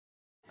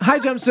Hi,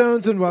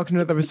 Gemstones, and welcome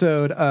to another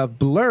episode of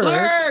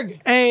Blurg.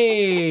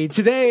 Hey,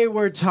 today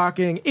we're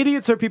talking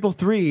Idiots Are People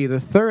 3, the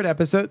third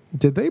episode.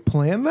 Did they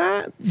plan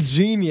that?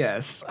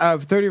 Genius.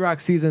 Of 30 Rock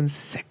Season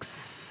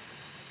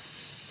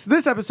 6.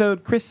 This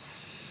episode,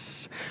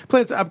 Chris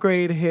plans to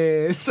upgrade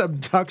his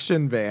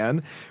abduction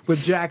van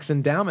with Jack's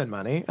endowment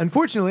money.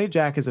 Unfortunately,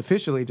 Jack has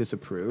officially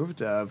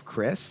disapproved of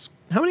Chris.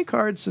 How many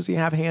cards does he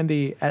have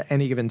handy at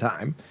any given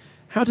time?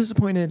 How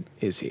disappointed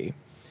is he?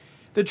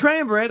 The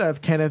triumvirate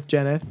of Kenneth,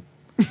 Jenneth,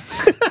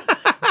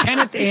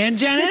 Kenneth,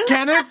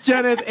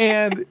 Jenneth,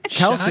 and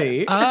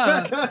Kelsey.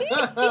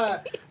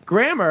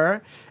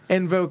 Grammar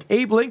invoke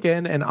Abe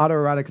Lincoln and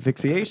autoerotic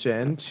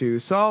asphyxiation to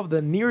solve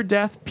the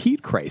near-death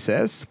Pete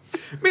crisis.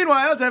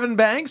 Meanwhile, Devin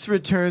Banks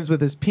returns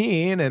with his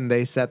peen, and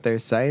they set their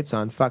sights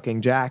on fucking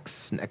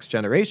Jack's next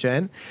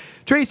generation.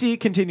 Tracy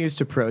continues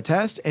to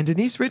protest, and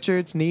Denise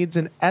Richards needs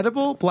an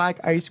edible black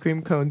ice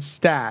cream cone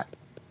stat.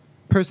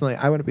 Personally,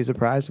 I wouldn't be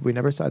surprised if we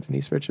never saw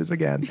Denise Richards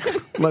again.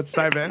 Let's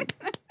dive in.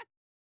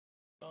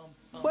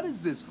 What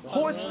is this,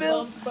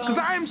 Horseville? Because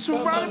I am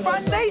surrounded by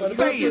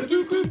naysayers.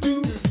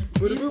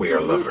 We are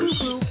lovers.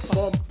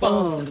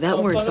 Oh, that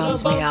word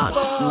bums me out,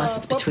 unless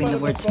it's between the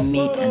words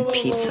meat and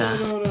pizza.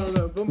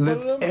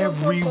 Live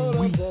every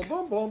week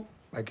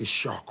like a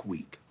Shark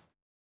Week.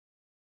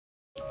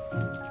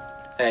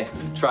 Hey,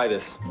 try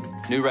this.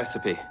 New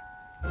recipe.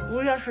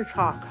 We have to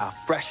talk. How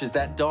fresh is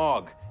that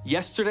dog?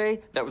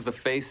 Yesterday, that was the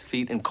face,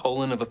 feet, and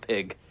colon of a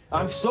pig.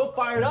 I'm so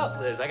fired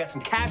up, Liz. I got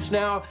some cash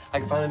now. I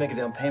can finally make a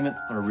down payment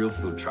on a real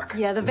food truck.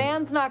 Yeah, the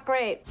van's not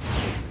great.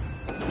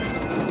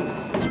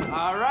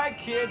 All right,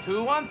 kids,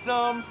 who wants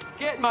some?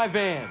 Get in my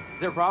van.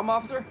 Is there a problem,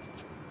 officer?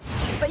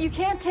 But you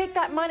can't take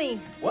that money.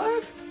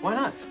 What? Why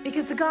not?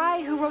 Because the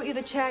guy who wrote you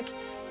the check,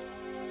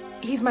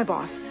 he's my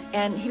boss.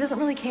 And he doesn't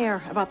really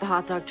care about the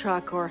hot dog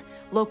truck or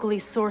locally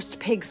sourced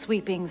pig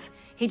sweepings.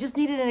 He just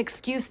needed an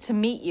excuse to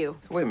meet you.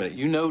 So wait a minute,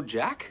 you know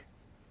Jack?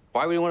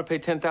 Why would he want to pay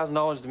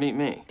 $10,000 to meet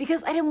me?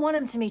 Because I didn't want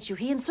him to meet you.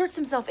 He inserts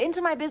himself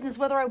into my business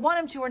whether I want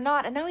him to or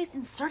not, and now he's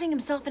inserting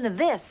himself into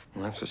this.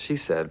 Well, that's what she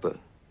said, but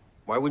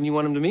why wouldn't you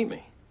want him to meet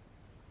me?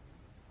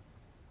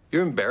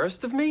 You're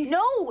embarrassed of me?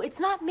 No, it's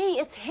not me,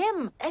 it's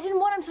him. I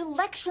didn't want him to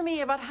lecture me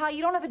about how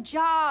you don't have a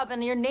job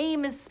and your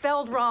name is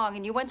spelled wrong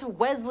and you went to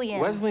Wesleyan.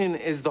 Wesleyan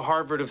is the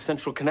Harvard of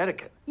Central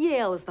Connecticut.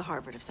 Yale is the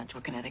Harvard of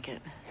Central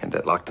Connecticut. Had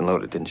that locked and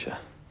loaded, didn't you?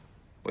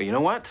 Well, you know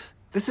what?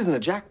 This isn't a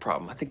Jack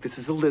problem. I think this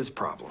is a Liz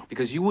problem.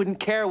 Because you wouldn't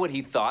care what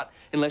he thought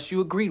unless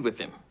you agreed with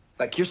him.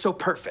 Like, you're so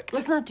perfect.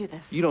 Let's not do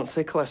this. You don't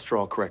say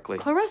cholesterol correctly.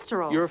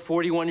 Cholesterol? You're a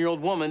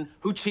 41-year-old woman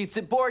who cheats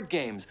at board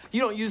games.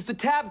 You don't use the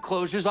tab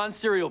closures on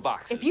cereal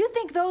boxes. If you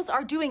think those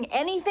are doing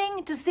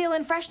anything to seal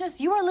in freshness,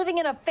 you are living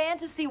in a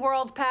fantasy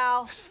world,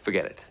 pal.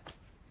 Forget it.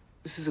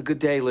 This is a good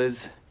day,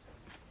 Liz.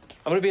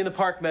 I'm gonna be in the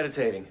park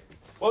meditating.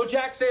 What would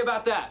Jack say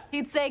about that?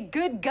 He'd say,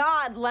 good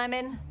God,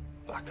 Lemon.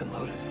 Locked and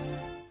loaded.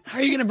 How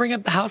are you going to bring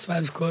up the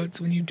Housewives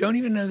quotes when you don't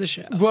even know the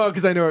show? Well,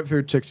 because I know it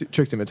through Trixie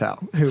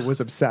Mattel, who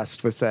was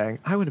obsessed with saying,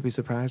 I wouldn't be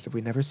surprised if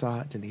we never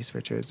saw Denise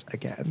Richards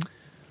again.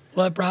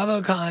 Well, at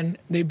BravoCon,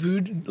 they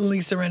booed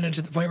Lisa Rinna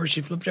to the point where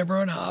she flipped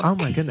everyone off. Oh,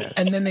 my goodness.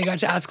 And then they got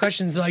to ask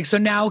questions like, so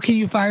now can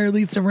you fire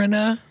Lisa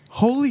Rinna?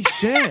 Holy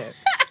shit.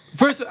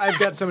 First, I've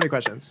got so many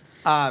questions.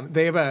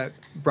 They have a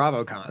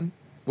BravoCon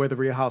where the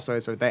Real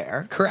Housewives are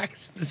there.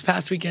 Correct. This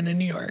past weekend in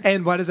New York.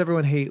 And why does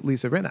everyone hate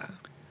Lisa Rinna?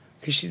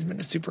 Because she's been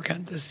a super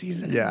cunt this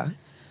season. Yeah.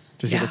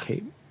 Does she have a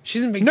cape?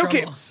 She's in big No trouble.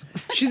 capes.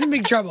 She's in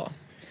big trouble.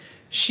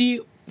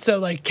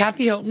 So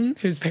Kathy Hilton,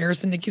 who's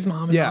Paris and Nikki's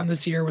mom, is on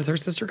this year with her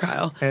sister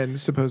Kyle. And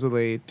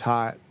supposedly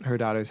taught her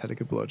daughters how to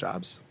get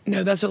blowjobs.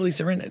 No, that's what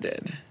Lisa Rinna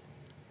did.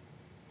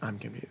 I'm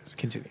confused.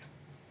 Continue.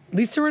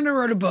 Lisa Rinna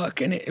wrote a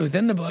book, and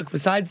within the book,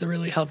 besides the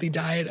really healthy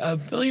diet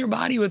of fill your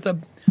body with a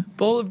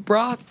bowl of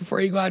broth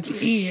before you go out to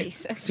eat,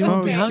 Jesus. so you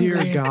won't be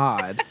hungry. Dear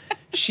God.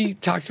 She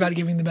talked about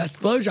giving the best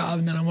blowjob,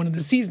 and then on one of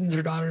the seasons,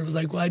 her daughter was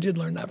like, well, I did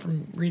learn that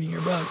from reading your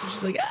book. And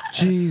she's like, ah.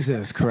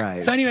 Jesus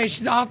Christ. So anyway,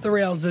 she's off the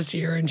rails this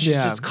year, and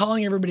she's just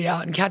calling everybody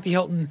out. And Kathy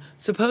Hilton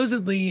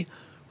supposedly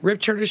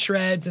ripped her to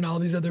shreds and all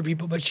these other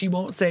people, but she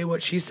won't say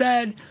what she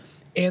said,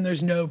 and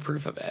there's no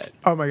proof of it.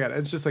 Oh my God,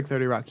 it's just like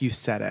 30 Rock. You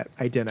said it.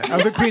 I didn't.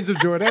 Oh, the Queens of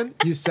Jordan?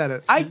 You said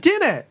it. I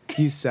didn't.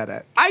 You said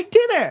it. I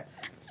didn't.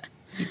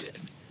 You did.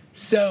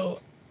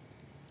 So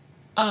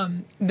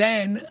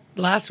then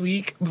last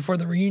week before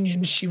the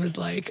reunion, she was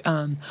like,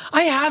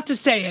 I have to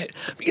say it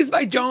because if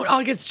I don't,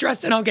 I'll get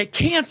stressed and I'll get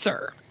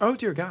cancer. Oh,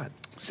 dear God.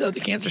 So the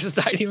Cancer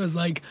Society was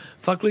like,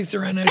 fuck Lisa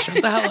Rinna,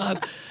 shut the hell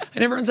up.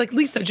 And everyone's like,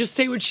 Lisa, just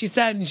say what she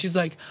said. And she's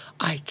like,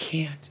 I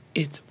can't.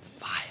 It's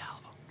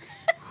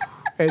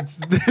vile.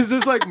 This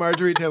is like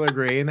Marjorie Taylor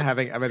Greene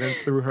having evidence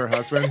through her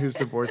husband who's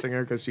divorcing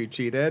her because she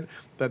cheated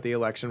that the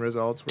election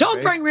results were Don't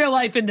fake. bring real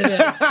life into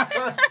this.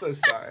 I'm so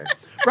sorry.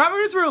 Bravo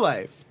is real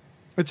life.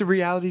 It's a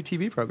reality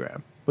TV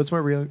program. What's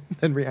more real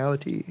than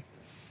reality?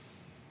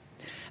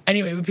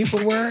 Anyway, but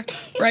people were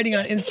writing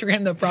on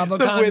Instagram that The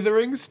BravoCon,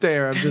 withering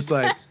stare. I'm just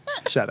like,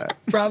 shut up.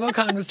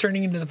 BravoCon was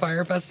turning into the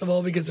Fire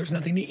Festival because there's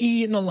nothing to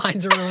eat and the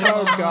lines are really long.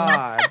 Oh,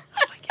 God. I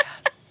was like,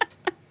 yes.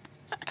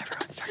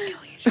 Everyone start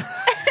killing each other.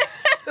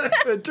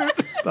 The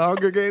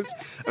Hunger Games.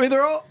 I mean,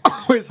 they're all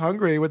always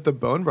hungry with the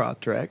bone broth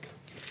trick.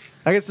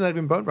 I guess it's not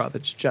even bone broth;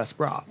 it's just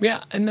broth.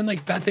 Yeah, and then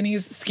like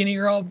Bethany's Skinny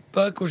Girl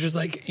book, which is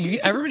like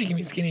everybody can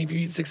be skinny if you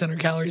eat 600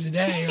 calories a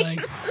day. You're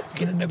like, you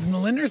can end up in the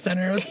Linder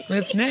Center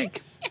with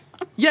Nick.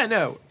 Yeah,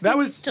 no, that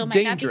was Still might not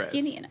be dangerous.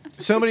 skinny enough.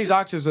 So many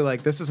doctors were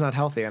like, "This is not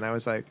healthy," and I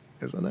was like,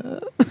 "Isn't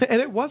it?"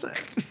 And it wasn't.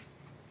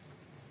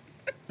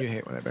 You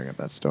hate when I bring up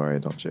that story,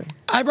 don't you?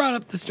 I brought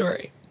up the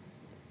story.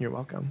 You're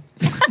welcome.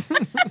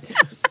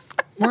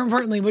 More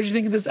importantly, what did you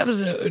think of this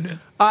episode?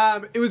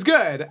 It was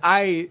good.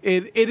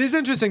 It is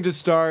interesting to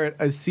start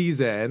a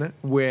season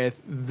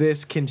with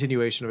this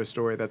continuation of a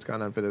story that's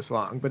gone on for this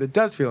long, but it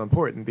does feel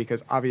important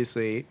because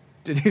obviously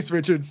Denise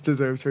Richards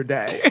deserves her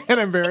day, and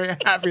I'm very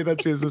happy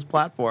that she has this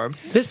platform.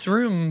 This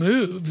room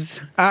moves.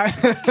 No,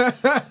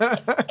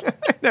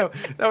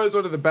 that was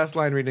one of the best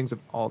line readings of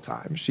all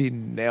time. She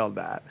nailed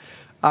that.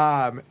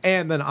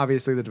 And then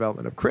obviously the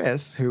development of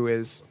Chris, who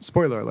is,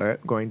 spoiler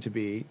alert, going to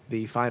be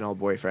the final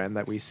boyfriend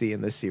that we see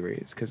in this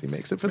series because he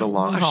makes it for the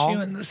long Wash haul.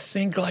 you in the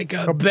sink like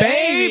a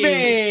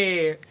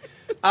baby.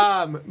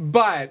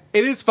 But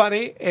it is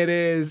funny. It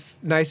is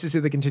nice to see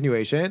the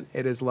continuation.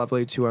 It is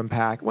lovely to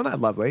unpack. Well, not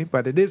lovely,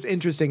 but it is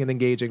interesting and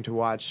engaging to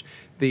watch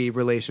the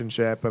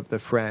relationship of the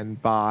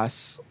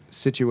friend-boss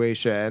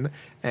situation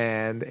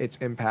and its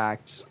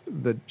impact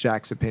that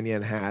Jack's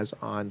opinion has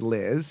on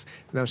Liz.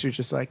 Now she's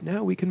just like,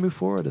 no, we can move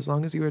forward as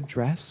long as you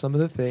address some of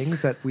the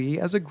things that we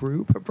as a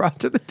group have brought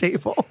to the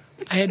table.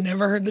 I had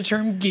never heard the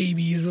term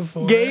gabies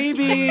before.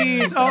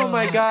 Gabies! Oh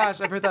my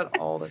gosh, I've heard that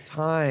all the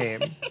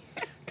time.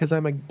 Because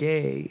I'm a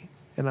gay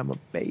and I'm a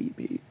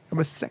baby. I'm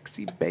a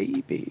sexy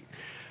baby.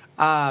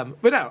 But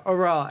no,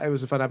 overall, it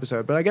was a fun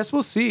episode. But I guess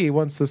we'll see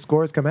once the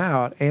scores come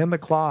out and the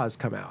claws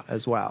come out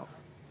as well.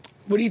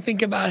 What do you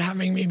think about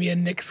having maybe a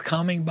Nick's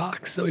calming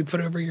box that we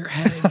put over your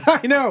head?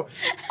 I know.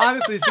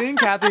 Honestly, seeing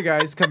Kathy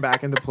Geist come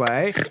back into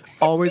play,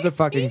 always a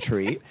fucking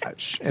treat. And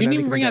You didn't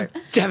even bring up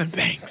Devin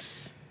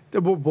Banks.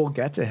 We'll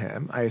get to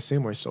him. I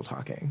assume we're still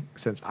talking,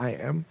 since I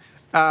am.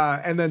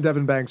 And then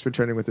Devin Banks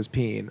returning with his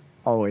peen.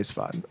 Always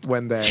fun.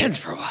 Stands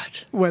for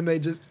what? When they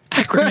just...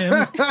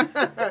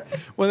 Acronym.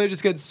 When they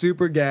just get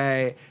super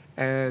gay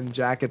and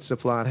Jack gets to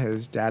flaunt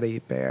his daddy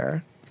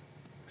bear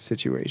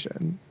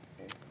situation.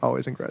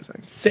 Always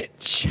engrossing.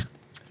 Sitch.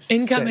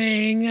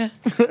 Incoming.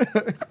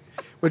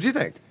 What'd you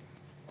think?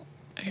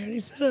 I already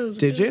said it was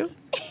Did good. you?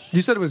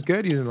 You said it was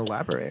good. You didn't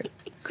elaborate.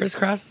 Chris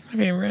Cross is my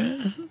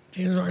favorite.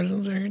 James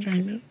Marsden's very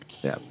attractive.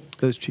 Yeah.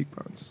 Those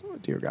cheekbones. Oh,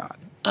 dear God.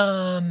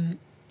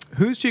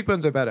 Whose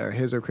cheekbones are better,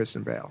 his or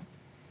Kristen Bale?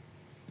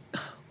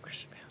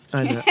 Christian Bale.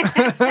 I know.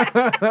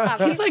 He's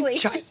Obviously. like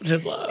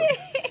childhood love.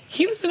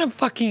 He was in a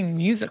fucking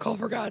musical,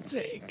 for God's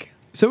sake.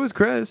 So was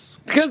Chris.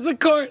 Because the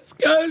chorus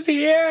goes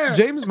here.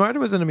 James Martin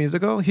was in a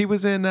musical. He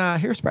was in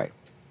Hairspray.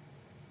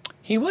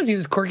 He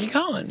was Corky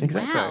Collins.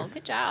 Exactly. Wow,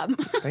 good job.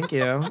 Thank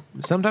you.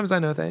 Sometimes I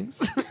know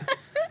things.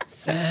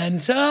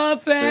 Santa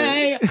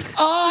Fe,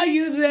 are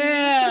you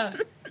there?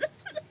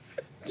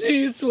 Do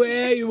you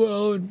swear you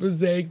won't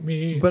forsake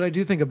me? But I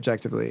do think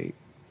objectively,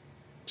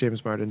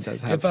 James Martin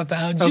does have... If I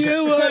found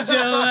you, would you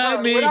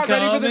let me We're not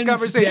ready come for this and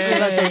conversation. stay?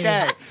 That's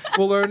okay.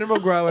 We'll learn and we'll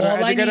grow and All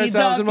I educate need's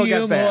ourselves a and we'll few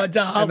get there. more And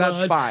that's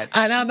dollars, fine.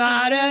 and I'm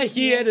out of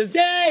here to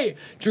say,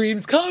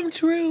 dreams come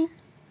true.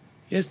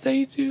 Yes,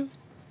 they do.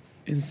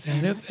 In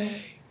Santa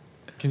Fe.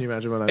 Can you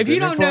imagine what I'm If you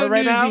dreaming don't know for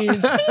right now?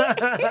 Newsies,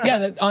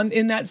 yeah,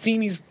 in that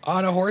scene, he's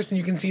on a horse and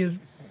you can see his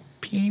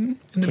peen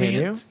in the Can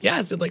you? pants.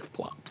 Yes, it like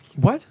flops.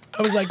 What?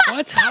 I was like,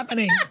 what's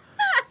happening?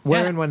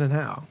 Where Yeah. and when and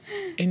how?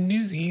 In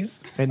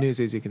Newsies. And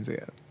Newsies, you can see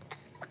it.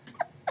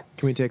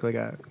 Can we take like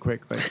a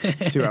quick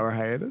 2-hour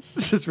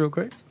hiatus, just real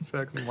quick, so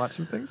I can watch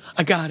some things?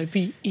 I gotta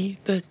be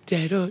either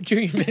dead or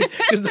dreaming.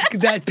 Because look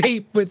at that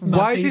tape with my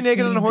Why is he face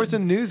naked on a beaming. horse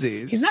in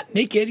Newsies? He's not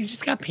naked. He's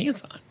just got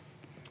pants on.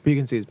 But you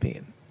can see his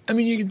peen. I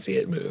mean, you can see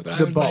it move. But I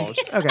The was bulge.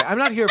 like, Okay, I'm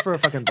not here for a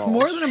fucking bulge. it's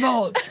more than a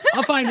bulge.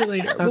 I'll find it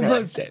later. We'll Okay,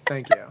 post it.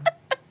 Thank you.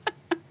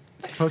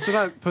 Post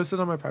it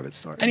on my private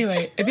story.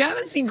 Anyway, if you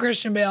haven't seen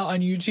Christian Bale on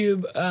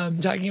YouTube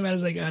talking about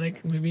his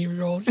iconic movie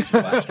roles, you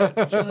should watch it.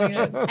 It's really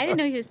good. I didn't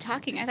know he was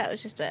talking. I thought it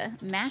was just a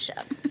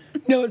mashup.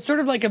 No, it's sort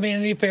of like a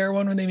Vanity Fair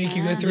one where they make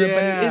you go through it,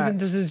 but it Yeah. isn't.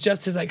 This is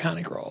just his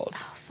iconic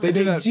roles. They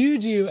do that.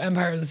 do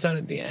Empire of the Sun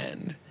at the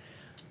end,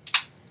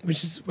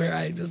 which is where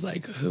I was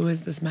like, who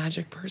is this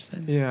magic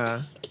person?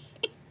 Yeah.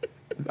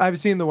 I've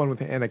seen the one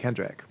with Anna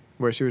Kendrick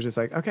where she was just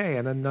like, okay,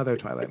 and another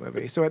Twilight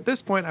movie. So at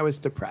this point, I was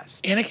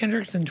depressed. Anna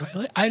Kendrick's in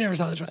Twilight? I never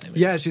saw the Twilight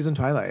movie. Yeah, she's in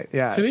Twilight.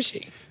 Yeah. Who is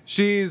she?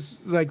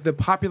 She's like the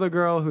popular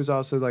girl who's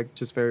also like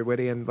just very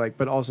witty and like,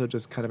 but also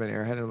just kind of an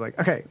airhead. And I'm like,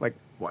 okay, like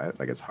what?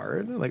 Like it's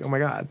hard? Like, oh my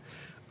God.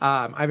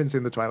 I haven't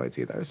seen the Twilights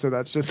either. So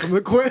that's just from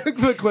the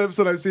clips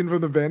that I've seen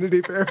from the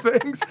Vanity Fair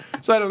things.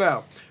 So I don't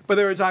know. But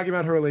they were talking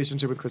about her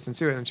relationship with Kristen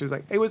Stewart. And she was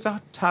like, it was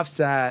a tough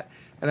set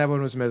and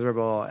everyone was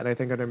miserable. And I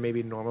think under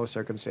maybe normal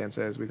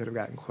circumstances, we could have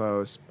gotten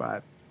close,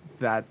 but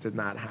that did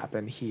not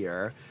happen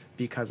here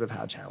because of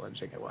how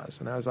challenging it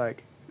was. And I was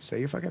like, say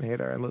you fucking hate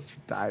her and let's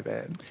dive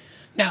in.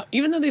 Now,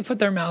 even though they put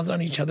their mouths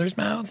on each other's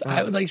mouths,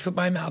 I would like to put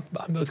my mouth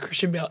on both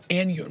Christian Bale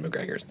and Ewan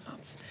McGregor's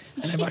mouths.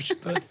 And I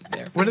watched both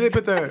their. When did they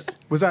put the?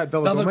 Was that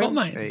Velvet Velvet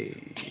Goldmine?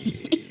 Goldmine.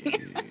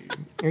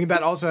 I think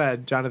that also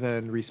had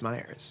Jonathan Rhys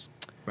Meyers,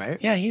 right?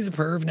 Yeah, he's a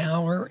perv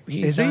now. Or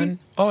he's Is he? done.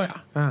 Oh yeah.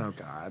 Oh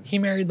God. He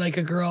married like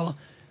a girl,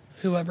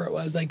 whoever it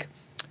was. Like,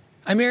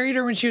 I married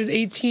her when she was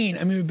 18.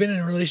 I mean, we've been in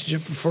a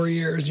relationship for 4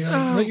 years. You're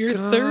like, but you're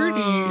 30.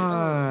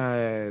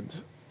 God.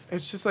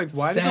 It's just like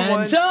why do the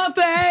ones? Santa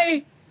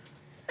Fe.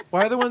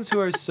 Why are the ones who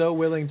are so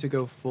willing to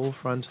go full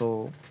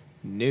frontal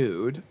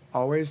nude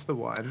always the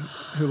one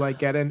who like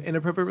get in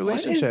inappropriate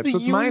relationships what is the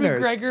with Ewan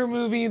minors? McGregor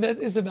movie that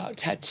is about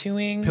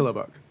tattooing? Pillow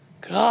Book.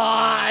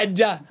 God.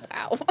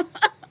 Wow.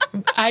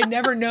 I'd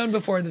never known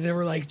before that there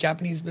were like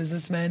Japanese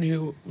businessmen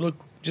who look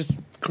just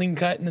clean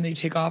cut and then they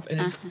take off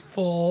and it's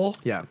full.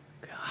 Yeah.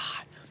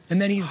 God.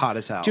 And then he's Hot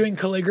as hell. doing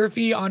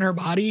calligraphy on her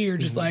body. You're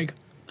just like,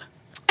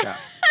 Yeah.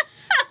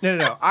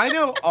 No. I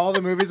know all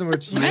the movies in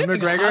which Ewan having a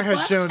McGregor hot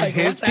has flash, shown like,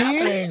 his what's peen.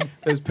 happening?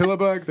 There's Pillow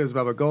Book, there's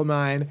Velvet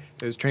Goldmine,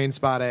 there's Train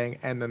Spotting,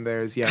 and then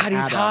there's Young God,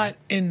 he's Adam. hot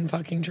in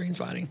fucking Train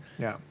Spotting.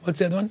 Yeah. What's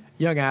the other one?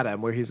 Young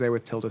Adam, where he's there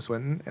with Tilda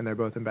Swinton and they're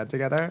both in bed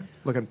together,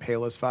 looking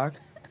pale as fuck.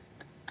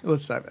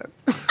 Let's dive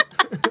in.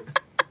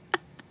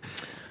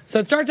 So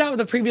it starts out with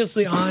a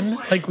previously on,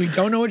 like we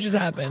don't know what just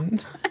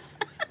happened.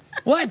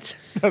 What?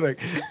 Nothing.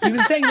 You've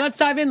been saying let's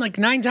dive in like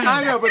 9 times.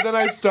 I know, but then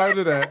I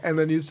started it, and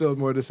then you still had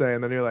more to say,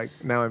 and then you're like,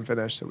 now I'm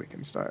finished, so we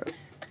can start.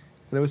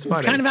 And it was funny.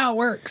 It's kind of how it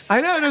works.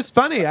 I know, and it was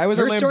funny. I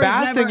wasn't Your stories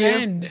lambasting never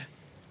you. end.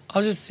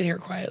 I'll just sit here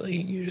quietly.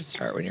 You just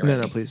start when you're No,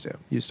 ready. no, please do.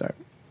 You start.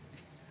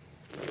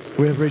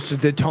 We have reached a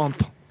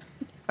détente.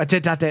 A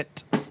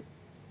tête-à-tête.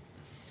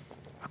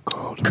 A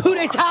cold Coup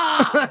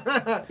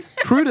d'etat!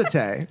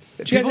 crudité.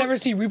 Did you guys ever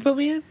see Repo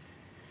Man?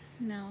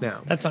 No.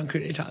 No. That's on Coup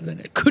d'etat, isn't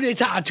it? Coup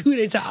d'etat, coup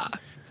d'etat.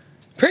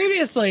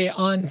 Previously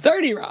on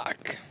 30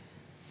 Rock.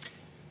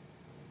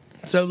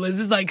 So Liz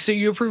is like, so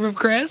you approve of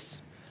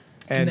Chris?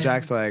 And then-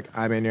 Jack's like,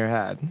 I'm in your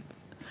head.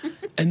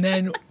 And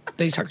then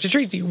they talk to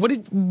Tracy.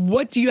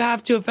 What do you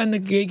have to offend the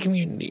gay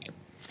community?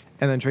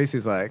 And then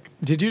Tracy's like,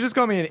 did you just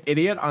call me an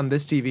idiot on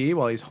this TV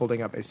while he's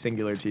holding up a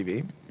singular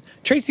TV?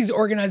 Tracy's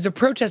organized a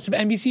protest of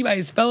NBC by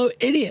his fellow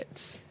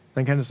idiots.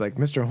 Then Candace's like,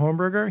 Mr.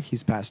 Hornberger,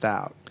 he's passed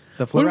out.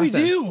 The What do we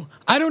fluorescence. do?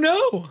 I don't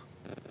know.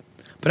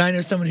 But I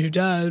know someone who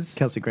does.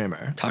 Kelsey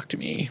Grammer. Talk to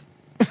me.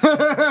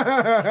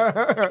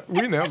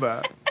 We know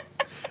that.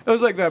 It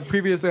was like that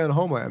previously on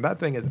Homeland. That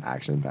thing is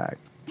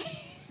action-packed.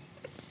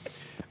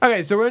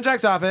 Okay, so we're in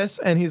Jack's office,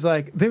 and he's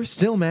like, they're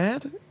still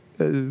mad?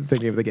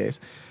 Thinking of the gays.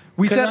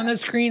 We Because said on the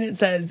screen it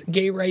says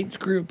gay rights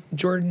group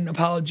Jordan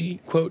apology,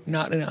 quote,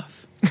 not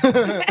enough.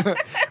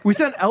 we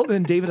sent Elton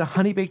and David a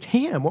honey-baked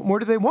ham. What more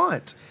do they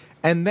want?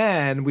 And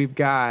then we've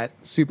got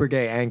super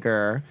gay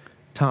anchor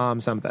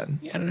Tom something.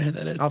 Yeah, I don't know who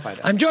that is. I'll find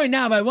out. I'm joined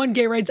now by one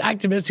gay rights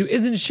activist who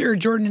isn't sure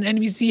Jordan and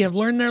NBC have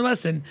learned their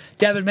lesson.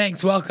 Devin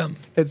Banks, welcome.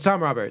 It's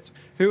Tom Roberts,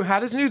 who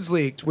had his nudes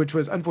leaked, which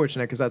was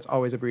unfortunate because that's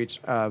always a breach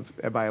of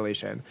a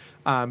violation.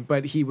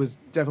 But he was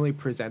definitely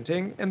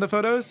presenting in the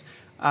photos.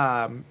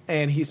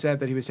 And he said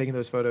that he was taking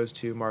those photos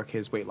to mark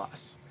his weight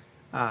loss.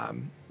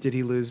 Did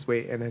he lose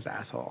weight in his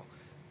asshole?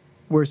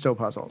 We're still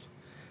puzzled.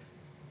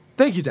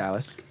 Thank you,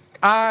 Dallas.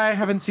 I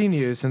haven't seen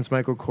you since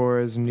Michael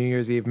Kors' New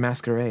Year's Eve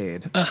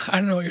masquerade. I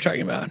don't know what you're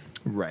talking about.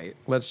 Right.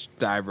 Let's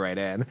dive right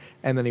in.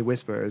 And then he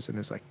whispers and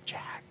is like,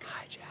 Jack.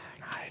 Hi, Jack.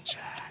 Hi,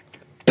 Jack.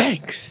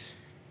 Banks.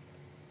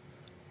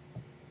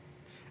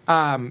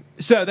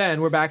 So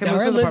then we're back in Now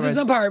we're in Liz's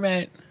Liz's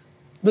apartment.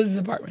 Liz's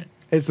apartment.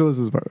 It's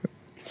Liz's apartment.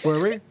 Where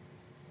are we?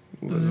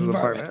 Liz's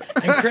apartment.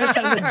 And Chris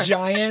has a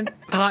giant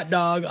hot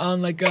dog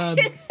on like a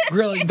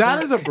grilling. That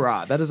foot. is a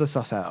brat. That is a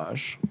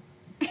sausage.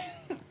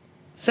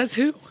 Says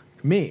who?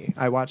 Me.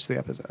 I watched the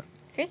episode.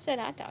 Chris said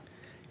hot dog.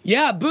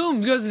 Yeah,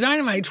 boom goes the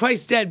dynamite.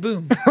 Twice dead.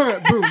 Boom.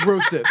 Boom,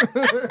 roasted.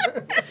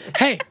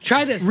 Hey,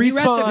 try this. New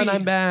Respawn, recipe.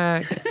 I'm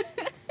back.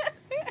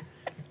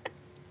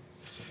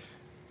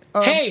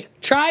 Hey,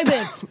 try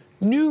this.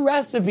 New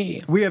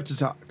recipe. We have to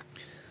talk.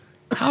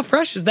 How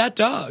fresh is that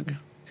dog?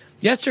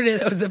 Yesterday,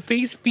 that was the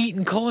face, feet,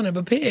 and colon of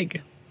a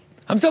pig.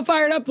 I'm so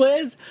fired up,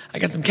 Liz. I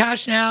got some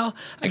cash now.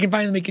 I can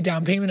finally make a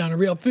down payment on a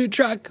real food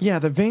truck. Yeah,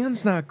 the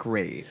van's not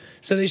great.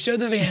 So they show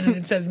the van, and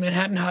it says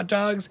Manhattan hot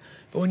dogs.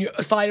 But when you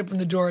slide open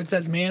the door, it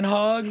says man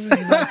hogs. And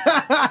he's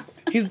like,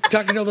 he's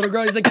talking to a little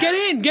girl. He's like, get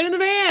in the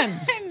van.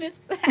 I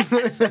missed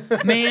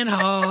that. Man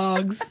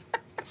hogs.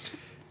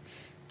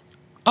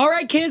 All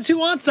right, kids, who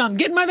wants some?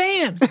 Get in my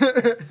van.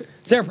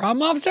 Is there a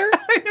problem, officer?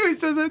 I know he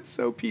says it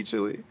so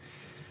peachily.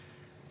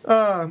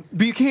 But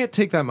you can't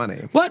take that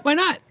money. What? Why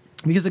not?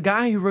 Because the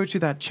guy who wrote you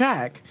that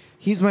check,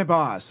 he's my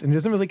boss, and he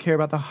doesn't really care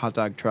about the hot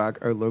dog truck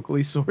or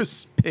locally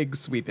sourced pig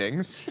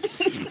sweepings.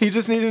 He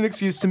just needed an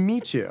excuse to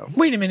meet you.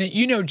 Wait a minute.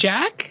 You know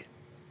Jack?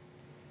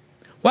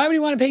 Why would he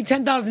want to pay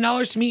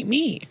 $10,000 to meet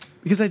me?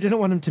 Because I didn't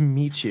want him to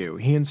meet you.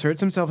 He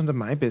inserts himself into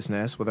my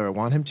business, whether I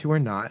want him to or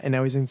not, and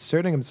now he's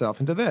inserting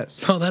himself into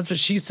this. Well, that's what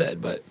she said,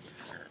 but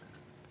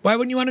why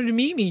wouldn't you want him to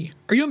meet me?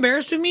 Are you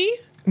embarrassed of me?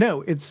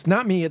 No, it's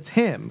not me, it's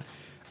him.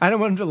 I don't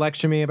want him to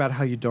lecture me about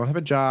how you don't have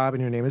a job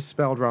and your name is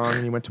spelled wrong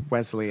and you went to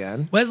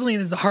Wesleyan.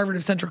 Wesleyan is the Harvard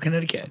of Central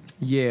Connecticut.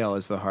 Yale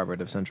is the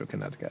Harvard of Central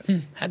Connecticut.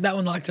 Had that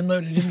one locked and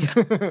loaded,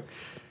 didn't you?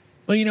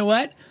 Well, you know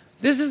what?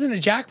 This isn't a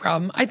Jack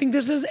problem. I think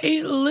this is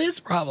a Liz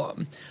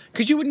problem.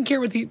 Because you wouldn't care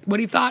what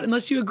he thought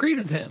unless you agreed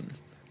with him.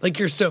 Like,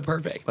 you're so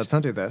perfect. Let's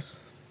not do this.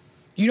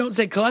 You don't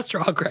say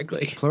cholesterol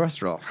correctly.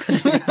 Cholesterol.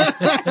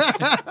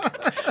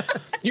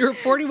 You're a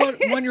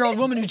 41-year-old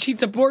woman who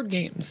cheats at board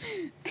games.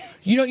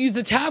 You don't use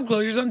the tab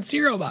closures on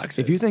cereal boxes.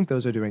 If you think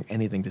those are doing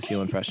anything to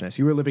steal and freshness,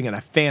 you were living in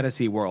a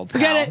fantasy world, pal.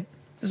 Forget it.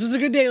 This was a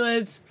good day,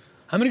 Liz.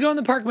 I'm going to go in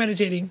the park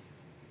meditating.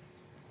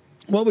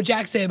 What would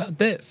Jack say about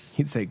this?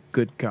 He'd say,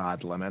 good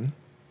God, Lemon.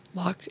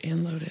 Locked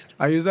and loaded.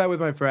 I use that with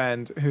my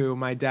friend who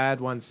my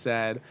dad once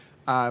said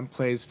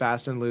plays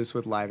fast and loose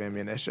with live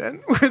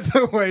ammunition with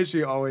the way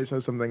she always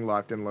has something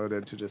locked and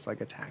loaded to just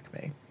like attack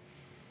me.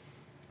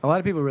 A lot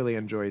of people really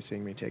enjoy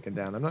seeing me taken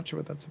down. I'm not sure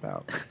what that's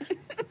about.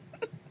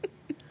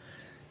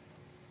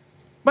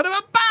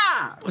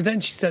 Ba-da-ba-ba! Well, then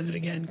she says it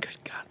again. Good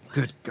God.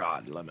 Good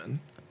God, Lemon.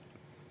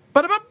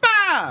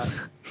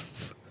 Ba-da-ba-ba!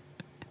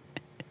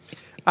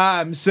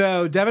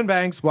 So Devin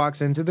Banks walks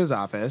into this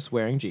office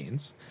wearing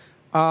jeans.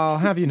 I'll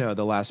have you know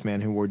the last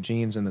man who wore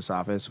jeans in this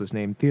office was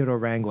named Theodore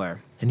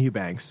Wrangler, and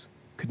Eubanks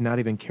could not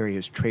even carry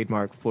his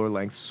trademark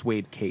floor-length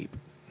suede cape.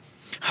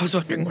 I was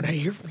wondering when I'd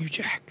hear from you,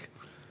 Jack.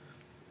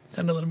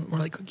 Sounded a little bit more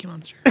like Cookie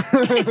Monster.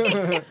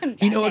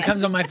 You know what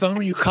comes on my phone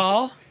when you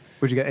call?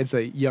 What'd you get? It's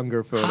a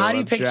younger photo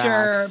Hottie of picture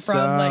Jack.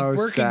 from, like,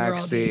 So working girl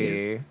sexy.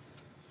 days.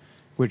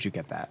 Where'd you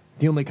get that?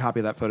 The only copy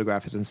of that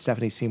photograph is in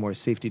Stephanie Seymour's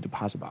safety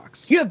deposit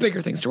box. You have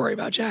bigger things to worry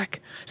about,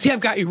 Jack. See, I've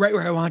got you right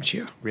where I want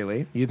you.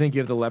 Really? You think you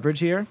have the leverage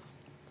here?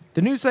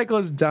 The news cycle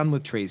is done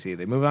with Tracy.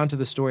 They move on to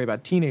the story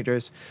about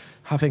teenagers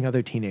huffing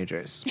other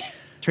teenagers.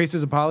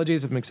 Tracy's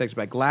apologies have been accepted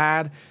by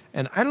GLAAD,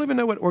 and I don't even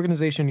know what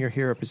organization you're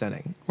here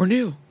representing. We're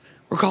new.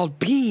 We're called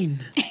Bean.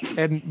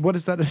 And what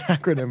is that an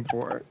acronym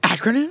for?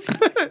 Acronym?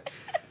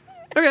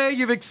 Okay,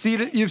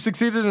 you've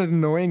succeeded in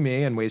annoying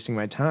me and wasting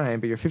my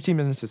time, but your 15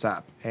 minutes is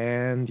up,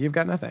 and you've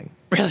got nothing.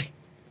 Really?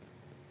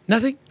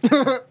 Nothing?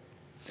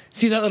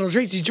 See, that little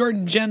Tracy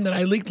Jordan gem that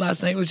I leaked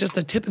last night was just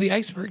the tip of the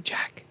iceberg,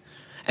 Jack.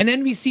 And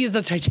NBC is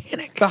the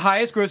Titanic. The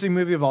highest grossing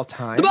movie of all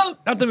time. The boat!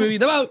 Not the movie,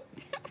 the boat!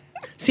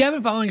 See, I've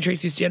been following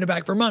Tracy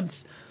Stand-Back for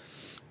months.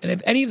 And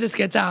if any of this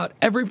gets out,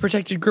 every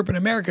protected group in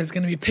America is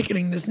going to be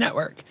picketing this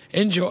network.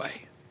 Enjoy.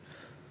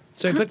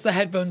 So he puts the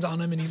headphones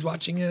on him and he's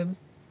watching a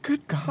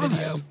Good God.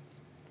 video.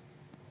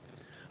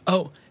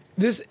 Oh,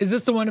 is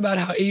this the one about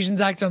how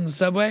Asians act on the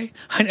subway?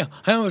 I know.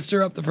 I almost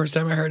threw up the first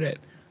time I heard it.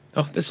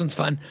 Oh, this one's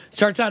fun.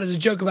 Starts out as a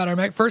joke about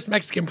our first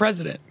Mexican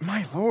president.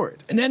 My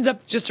Lord. And ends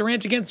up just a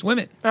rant against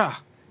women.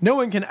 No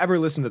one can ever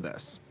listen to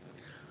this.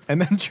 And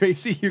then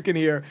Tracy, you can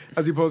hear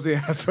as he pulls the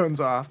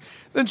headphones off.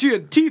 Then she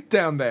had teeth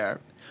down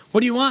there. What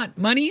do you want?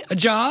 Money? A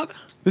job?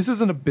 This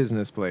isn't a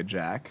business play,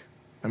 Jack.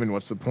 I mean,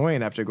 what's the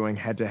point? After going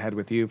head-to-head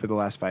with you for the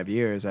last 5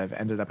 years, I've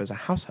ended up as a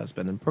house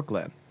husband in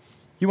Brooklyn.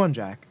 You won,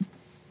 Jack.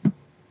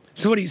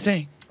 So what are you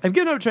saying? I've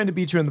given up trying to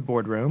beat you in the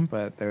boardroom,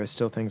 but there are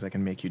still things I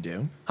can make you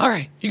do. All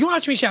right, you can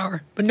watch me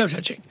shower, but no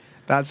touching.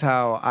 That's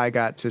how I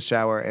got to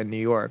shower in New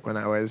York when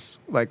I was,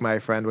 like, my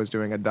friend was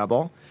doing a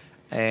double,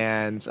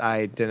 and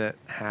I didn't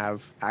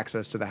have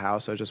access to the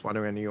house, so I was just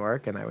wandering in New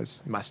York, and I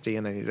was musty,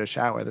 and I needed a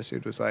shower. The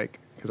dude was like,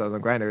 because I was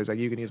on Grindr, he was like,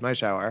 you can use my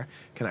shower.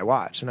 Can I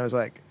watch? And I was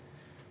like,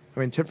 I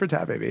mean, tit for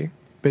tat, baby.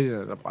 But he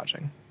didn't end up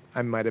watching.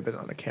 I might have been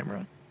on a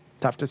camera.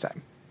 Tough to say.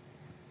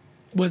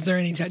 Was there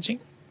any touching?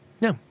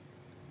 No.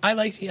 I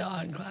like to yell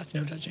out in class,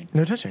 no touching.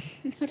 No touching.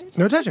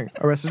 No touching.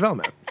 Arrested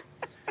Development.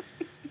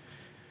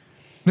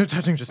 No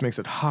touching just makes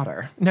it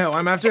hotter. No,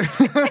 I'm after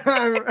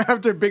I'm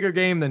after bigger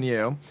game than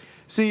you.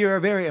 See, you're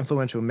a very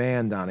influential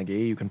man,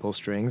 Donaghy. You can pull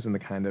strings in the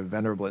kind of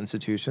venerable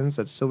institutions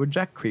that still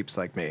reject creeps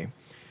like me.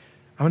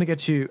 I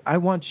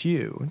want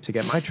you to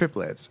get my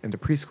triplets into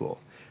preschool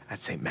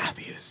at St.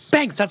 Matthew's.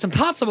 Banks, that's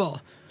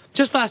impossible.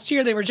 Just last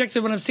year, they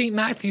rejected one of St.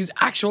 Matthew's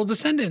actual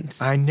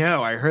descendants. I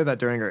know. I heard that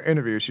during her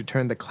interview. She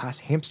turned the class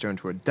hamster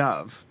into a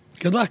dove.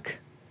 Good luck.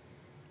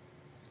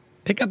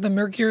 Pick up the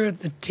mercury with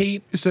the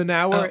tape. So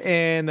now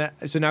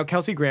now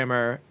Kelsey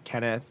Grammer,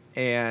 Kenneth,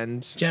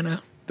 and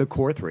Jenna, the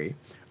core three,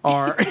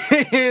 are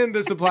in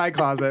the supply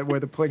closet where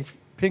the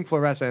pink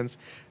fluorescents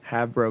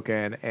have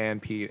broken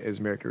and Pete is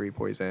mercury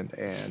poisoned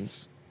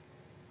and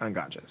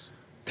unconscious.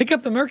 Pick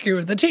up the mercury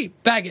with the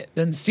tape, bag it,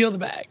 then seal the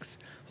bags.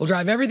 We'll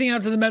drive everything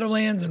out to the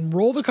Meadowlands and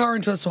roll the car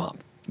into a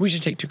swamp. We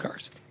should take 2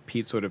 cars.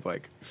 Pete sort of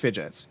like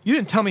fidgets. You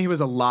didn't tell me he was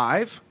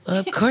alive?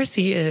 Of course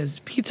he is.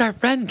 Pete's our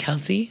friend,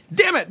 Kelsey.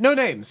 Damn it, no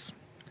names.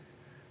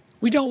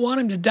 We don't want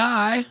him to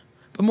die,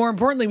 but more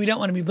importantly, we don't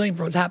want to be blamed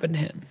for what's happened to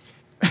him.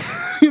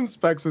 He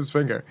inspects his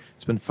finger.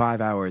 It's been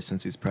 5 hours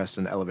since he's pressed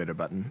an elevator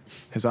button.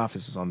 His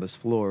office is on this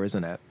floor,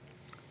 isn't it?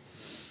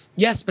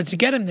 Yes, but to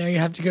get him there, you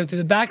have to go through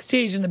the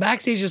backstage, and the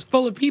backstage is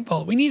full of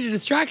people. We need a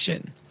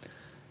distraction.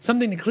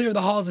 Something to clear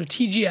the halls of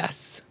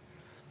TGS.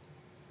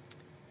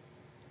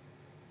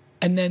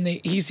 And then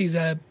he sees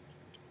a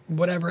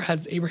whatever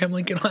has Abraham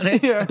Lincoln on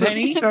it. Yeah. A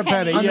penny A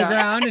penny, on yeah. the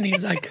ground, and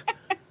he's like,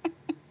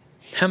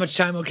 How much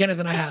time will Kenneth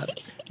and I have?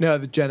 No,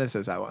 the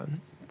Genesis, that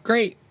one.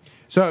 Great.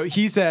 So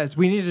he says,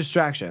 we need a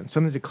distraction,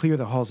 something to clear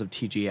the halls of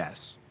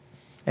TGS.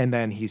 And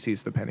then he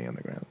sees the penny on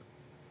the ground.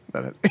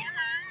 That is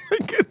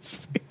like its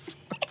face.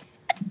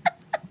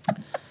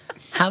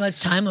 How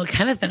much time will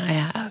Kenneth and I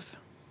have?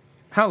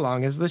 How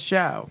long is the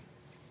show?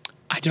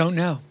 I don't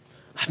know.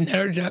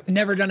 I've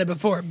never done it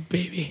before,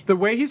 baby. The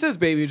way he says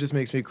baby just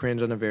makes me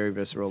cringe on a very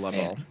visceral Say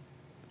level. it.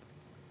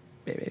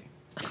 Baby.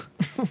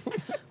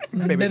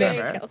 Baby. Baby.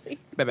 Never. Kelsey.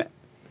 Baby.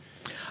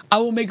 I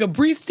will make a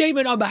brief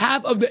statement on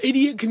behalf of the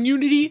idiot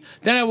community,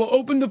 then I will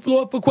open the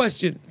floor for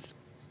questions.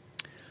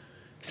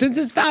 Since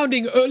its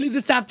founding early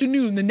this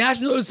afternoon, the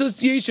National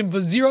Association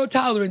for Zero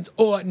Tolerance,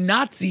 or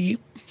Nazi,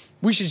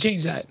 we should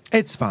change that.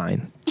 It's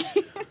fine.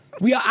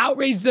 We are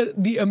outraged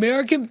that the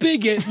American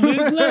bigot,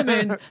 Liz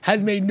Lemon,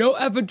 has made no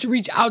effort to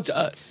reach out to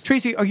us.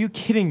 Tracy, are you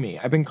kidding me?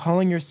 I've been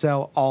calling your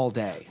cell all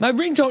day. My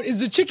ringtone is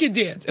the chicken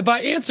dance. If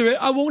I answer it,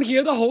 I won't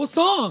hear the whole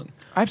song.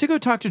 I have to go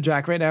talk to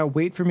Jack right now.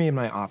 Wait for me in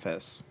my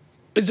office.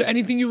 Is there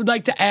anything you would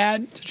like to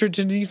add to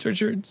Denise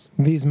Richards?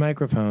 These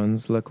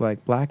microphones look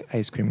like black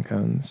ice cream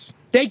cones.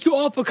 Thank you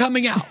all for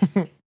coming out.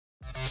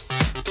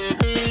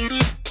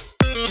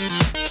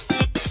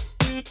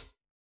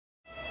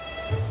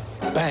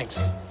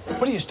 Banks,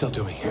 what are you still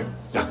doing here?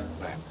 No,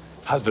 my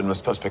husband was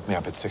supposed to pick me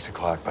up at 6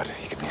 o'clock, but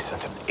he can be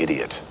such an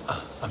idiot.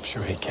 I'm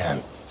sure he can.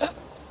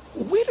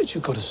 Where did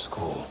you go to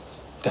school,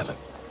 Devin?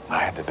 I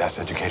had the best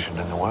education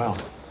in the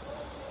world.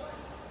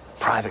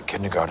 Private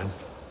kindergarten,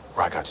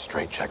 where I got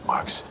straight check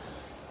marks.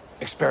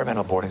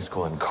 Experimental boarding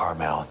school in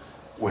Carmel,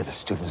 where the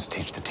students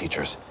teach the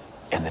teachers,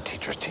 and the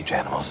teachers teach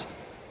animals.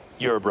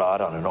 Year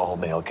abroad on an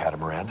all-male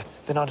catamaran,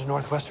 then on to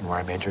Northwestern, where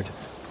I majored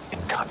in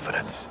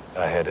confidence.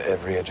 I had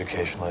every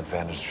educational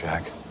advantage,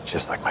 Jack,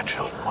 just like my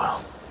children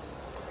will.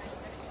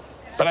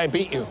 But I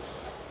beat you.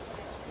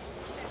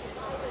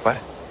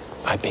 What?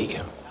 I beat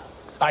you.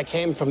 I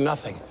came from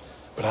nothing,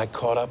 but I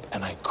caught up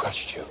and I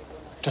crushed you.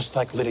 Just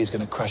like Liddy's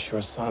gonna crush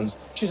your sons.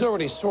 She's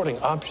already sorting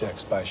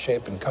objects by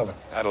shape and color.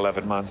 At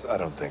 11 months, I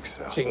don't think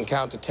so. She can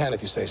count to 10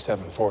 if you say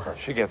 7 for her.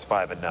 She gets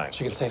 5 and 9.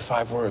 She can say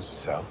 5 words.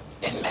 So?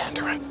 In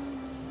Mandarin.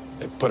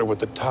 They put her with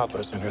the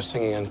toddlers in her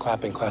singing and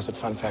clapping class at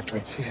Fun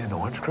Factory. She's in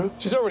Orange Group?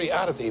 She's already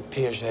out of the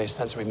Piaget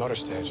sensory motor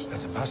stage.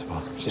 That's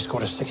impossible. She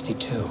scored a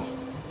 62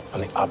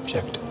 on the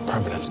object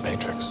permanence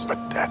matrix.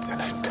 But that's an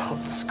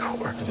adult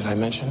score. And did I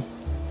mention?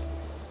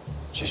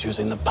 She's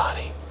using the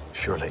body.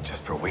 Surely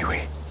just for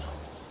wee-wee.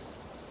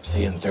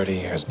 See you in 30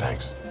 years,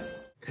 Banks.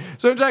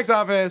 So in Jack's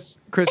office,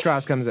 Chris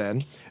Cross comes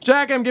in.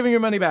 Jack, I'm giving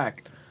your money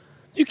back.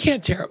 You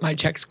can't tear up my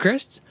checks,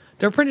 Chris.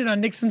 They're printed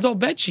on Nixon's old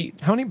bed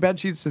sheets. How many bed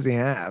sheets does he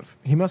have?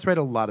 He must write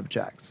a lot of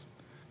checks.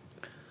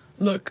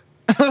 Look.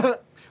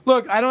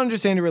 Look, I don't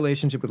understand your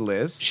relationship with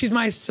Liz. She's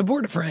my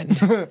supportive friend.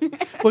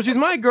 Well, she's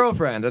my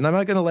girlfriend, and I'm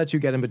not going to let you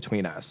get in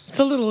between us. It's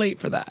a little late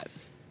for that.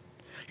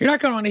 You're not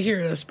going to want to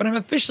hear this, but I'm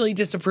officially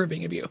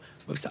disapproving of you.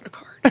 Whips out a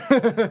card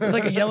with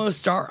like a yellow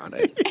star on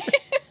it.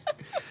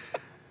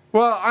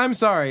 Well, I'm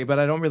sorry, but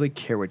I don't really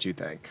care what you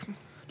think.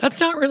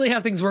 That's not really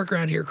how things work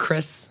around here,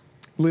 Chris.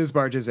 Liz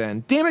barges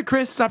in. Damn it,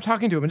 Chris, stop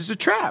talking to him. It's a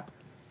trap.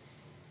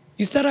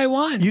 You said I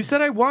won. You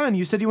said I won.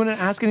 You said you wouldn't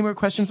ask any more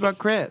questions about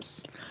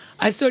Chris.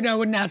 I said I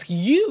wouldn't ask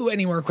you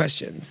any more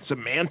questions.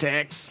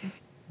 Semantics.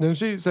 Then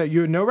she said,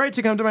 you had no right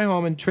to come to my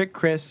home and trick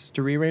Chris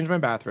to rearrange my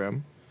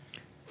bathroom.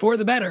 For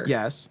the better.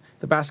 Yes,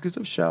 the basket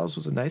of shells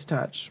was a nice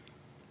touch.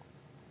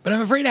 But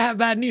I'm afraid I have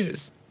bad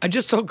news. I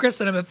just told Chris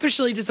that I'm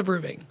officially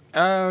disapproving.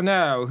 Oh,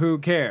 no, who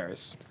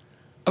cares?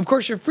 Of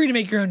course, you're free to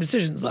make your own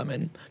decisions,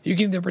 Lemon. You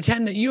can either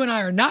pretend that you and I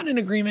are not in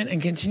agreement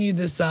and continue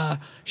this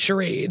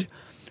charade,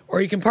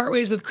 or you can part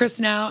ways with Chris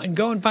now and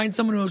go and find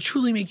someone who will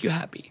truly make you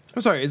happy.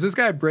 I'm sorry, is this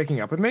guy breaking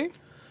up with me?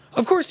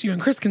 Of course, you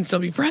and Chris can still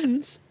be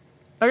friends.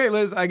 Okay,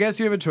 Liz, I guess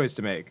you have a choice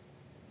to make.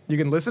 You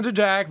can listen to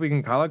Jack, we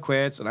can call it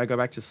quits, and I go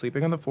back to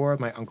sleeping on the floor of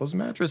my uncle's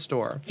mattress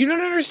store. You don't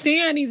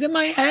understand. He's in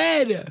my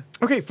head.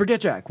 Okay, forget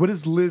Jack. What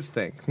does Liz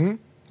think?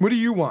 What do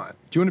you want?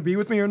 Do you want to be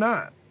with me or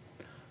not?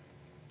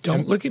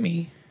 Don't look at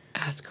me.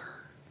 Ask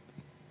her.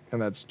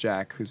 And that's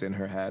Jack who's in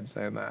her head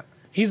saying that.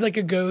 He's like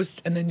a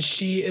ghost, and then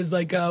she is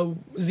like a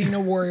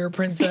Xena warrior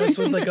princess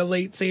with like a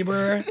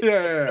lightsaber.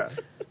 Yeah.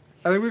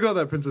 I think we call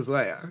that Princess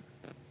Leia.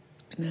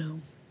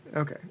 No.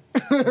 Okay.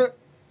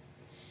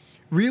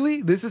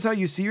 Really? This is how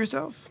you see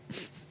yourself?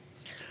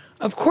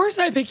 Of course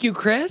I pick you,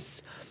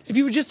 Chris. If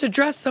you would just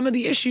address some of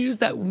the issues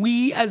that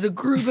we as a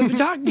group have been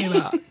talking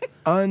about.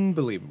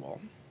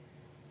 Unbelievable.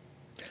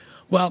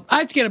 Well, I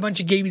have to get a bunch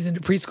of gabies into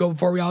preschool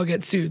before we all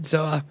get sued,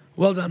 so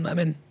well done,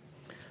 Lemon.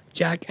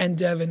 Jack and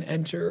Devin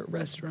enter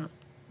restaurant.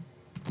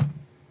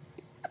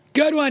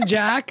 Good one,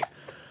 Jack.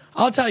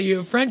 I'll tell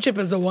you, friendship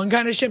is the one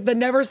kind of ship that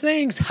never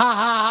sinks. Ha ha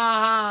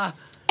ha ha.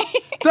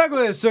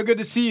 Douglas, so good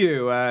to see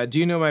you. Do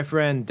you know my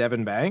friend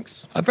Devin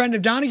Banks? A friend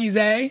of Donaghy's,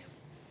 eh?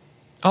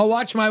 I'll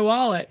watch my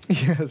wallet.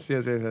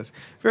 Yes.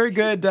 Very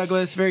good,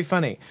 Douglas. Very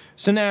funny.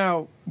 So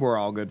now we're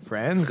all good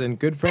friends, and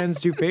good friends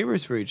do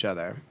favors for each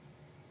other.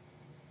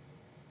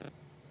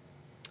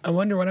 I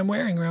wonder what I'm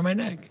wearing around my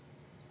neck.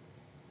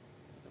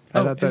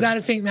 Is that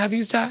a St.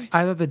 Matthew's tie?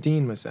 I thought the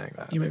dean was saying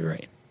that. You may be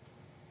right.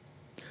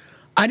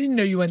 I didn't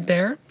know you went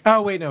there.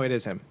 Oh, wait, no, it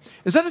is him.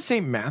 Is that a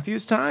St.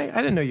 Matthew's tie? I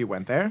didn't know you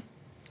went there.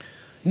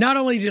 Not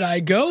only did I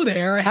go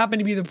there, I happen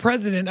to be the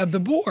president of the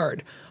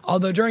board.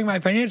 Although during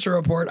my financial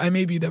report, I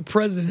may be the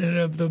president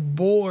of the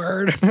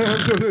board.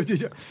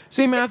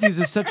 St. Matthew's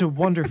is such a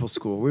wonderful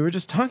school. We were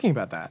just talking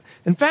about that.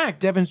 In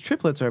fact, Devin's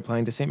triplets are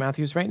applying to St.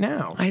 Matthew's right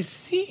now. I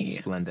see.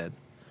 Splendid.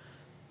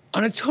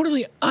 On a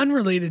totally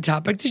unrelated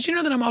topic, did you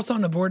know that I'm also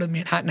on the board of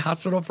Manhattan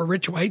Hospital for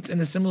Rich Whites and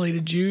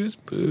Assimilated Jews?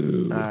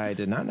 Boo. I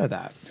did not know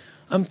that.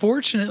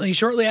 Unfortunately,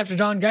 shortly after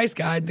John Geist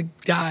died,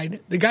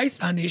 the Geist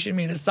Foundation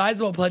made a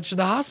sizable pledge to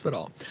the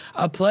hospital,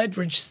 a pledge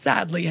which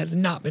sadly has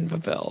not been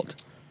fulfilled.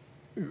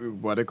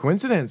 What a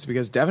coincidence,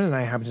 because Devin and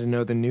I happen to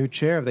know the new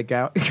chair of the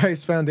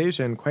Geist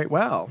Foundation quite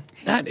well.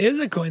 That is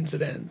a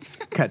coincidence.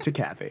 Cut to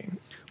Kathy.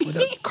 With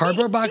a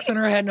cardboard box on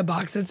her head and a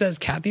box that says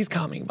Kathy's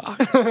Calming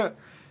Box.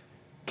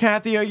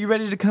 Kathy, are you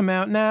ready to come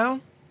out now?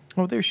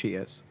 Oh, there she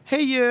is.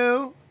 Hey,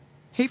 you.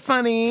 Hey,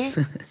 funny.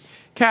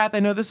 Kath, I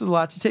know this is a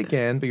lot to take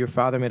in, but your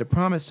father made a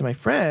promise to my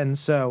friend,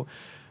 so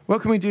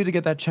what can we do to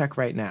get that check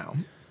right now?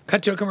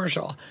 Cut to a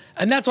commercial.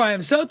 And that's why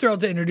I'm so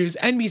thrilled to introduce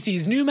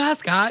NBC's new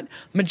mascot,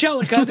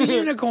 Majelica the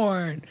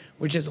Unicorn,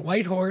 which is a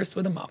white horse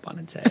with a mop on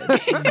its head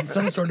and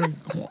some sort of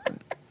horn.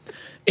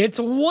 It's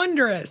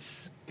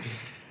wondrous.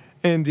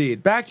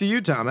 Indeed. Back to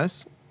you,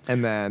 Thomas.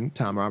 And then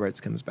Tom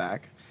Roberts comes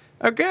back.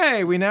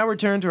 Okay, we now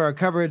return to our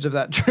coverage of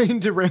that train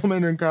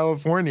derailment in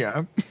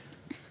California.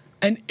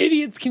 And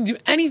idiots can do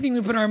anything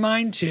we put our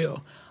mind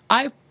to.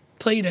 I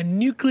played a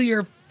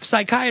nuclear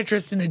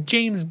psychiatrist in a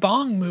James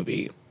Bond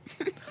movie.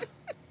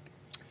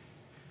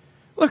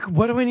 Look,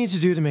 what do I need to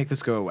do to make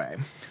this go away?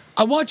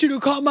 I want you to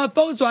call my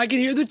phone so I can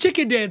hear the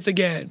chicken dance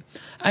again.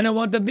 And I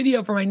want the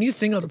video for my new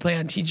single to play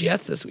on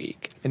TGS this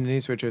week. And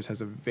Denise Richards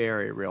has a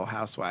very real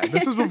housewife.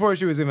 This was before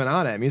she was even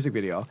on a music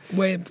video.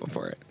 Way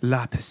before it.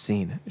 La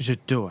piscine.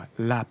 J'adore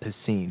la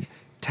piscine.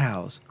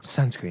 Towels,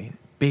 sunscreen,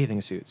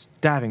 bathing suits,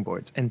 diving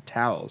boards, and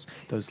towels.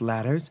 Those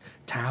ladders,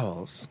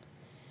 towels.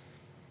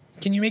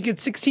 Can you make it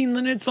 16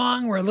 minutes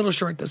long? We're a little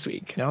short this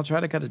week. I'll try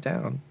to cut it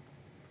down.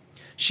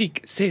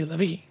 Chic, c'est la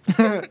vie.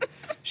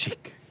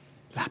 Chic,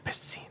 la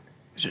piscine.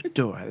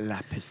 J'adore la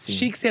piscine.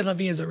 Chic, c'est la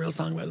vie is a real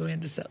song by Luann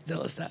de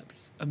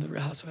Lesseps of the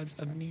Real Housewives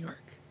of New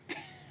York.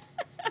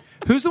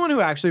 Who's the one who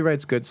actually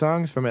writes good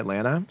songs from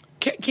Atlanta?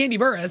 Candy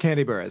Burris.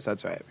 Candy Burris,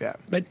 that's right, yeah.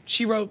 But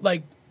she wrote,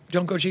 like,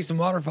 Don't Go Chasing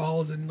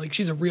Waterfalls, and, like,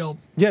 she's a real...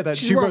 Yeah, that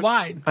she's she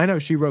worldwide. Wrote, I know,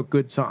 she wrote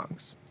good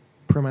songs.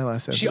 Per my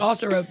last sentence. She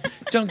also wrote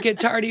Don't Get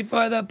Tardy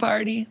for the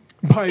Party.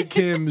 By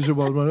Kim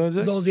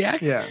Zolciak.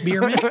 Yeah.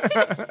 Bierman.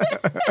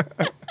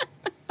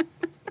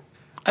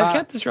 I've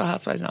kept this Real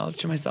Housewives knowledge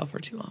to myself for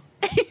too long.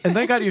 And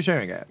thank God you're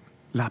sharing it.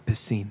 La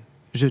piscine.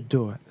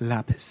 J'adore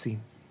la piscine.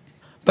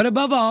 But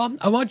above all,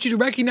 I want you to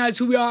recognize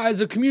who we are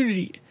as a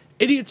community.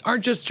 Idiots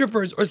aren't just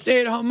strippers or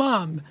stay-at-home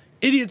mom.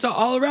 Idiots are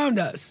all around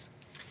us.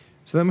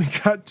 So then we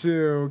got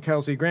to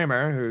Kelsey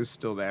Grammer, who's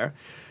still there.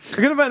 I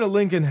couldn't find a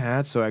Lincoln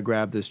hat, so I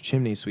grabbed this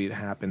chimney sweep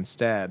hat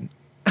instead.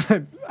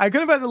 I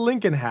couldn't find a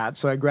Lincoln hat,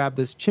 so I grabbed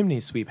this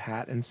chimney sweep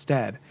hat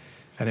instead.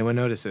 If anyone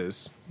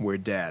notices, we're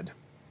dead.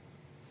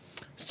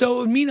 So it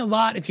would mean a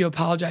lot if you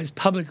apologize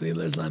publicly,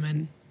 Liz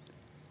Lemon.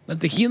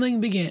 Let the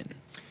healing begin.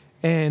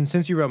 And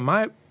since you wrote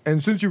my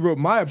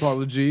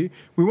apology,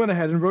 we went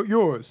ahead and wrote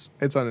yours.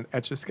 It's on an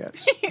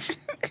Etch-a-Sketch.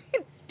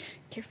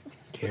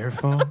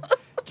 Careful.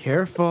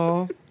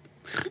 Careful.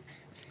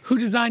 Who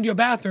designed your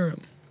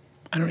bathroom?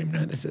 I don't even know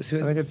who this is. Who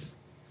is I think this?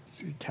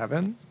 it's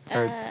Kevin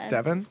or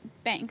Devin.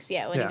 Banks,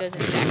 yeah, when Yeah. he goes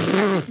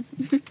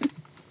into back.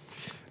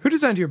 Who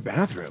designed your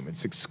bathroom?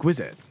 It's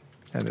exquisite.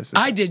 And this is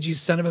I did, you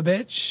son of a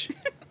bitch.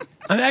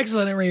 I'm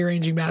excellent at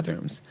rearranging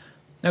bathrooms.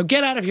 Now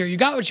get out of here. You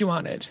got what you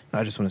wanted.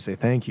 I just want to say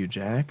thank you,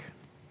 Jack.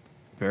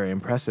 Very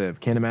impressive.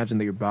 Can't imagine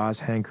that your boss,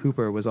 Hank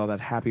Cooper, was all that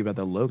happy about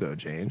the logo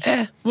change.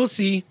 We'll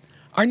see.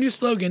 Our new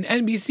slogan,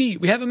 NBC,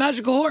 we have a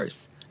magical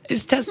horse,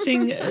 is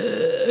testing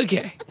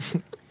okay.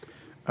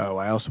 Oh,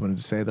 I also wanted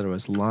to say that I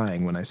was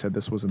lying when I said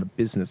this wasn't a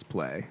business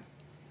play.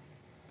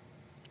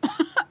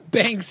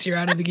 Banks, you're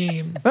out of the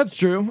game. That's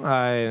true.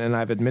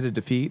 I've admitted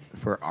defeat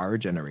for our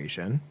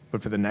generation.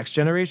 But for the next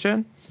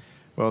generation,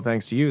 well,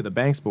 thanks to you, the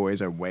Banks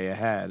boys are way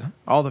ahead.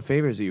 All the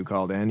favors that you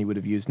called in, you would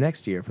have used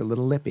next year for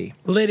little Lippy.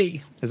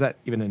 Liddy. Is that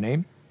even a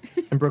name?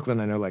 In Brooklyn,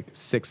 I know like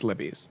 6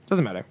 Lippies.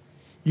 Doesn't matter.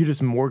 You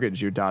just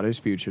mortgaged your daughter's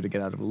future to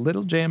get out of a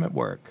little jam at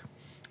work.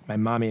 My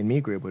mommy and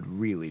me group would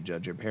really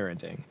judge your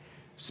parenting,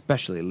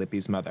 especially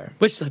Lippy's mother.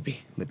 Which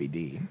Lippy? Lippy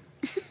D.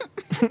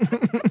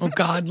 Oh,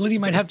 God, Liddy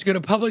might have to go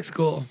to public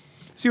school.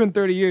 See you in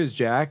 30 years,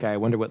 Jack. I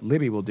wonder what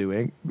Liddy will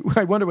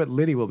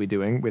be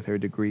doing with her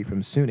degree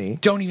from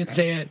SUNY. Don't even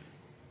say it.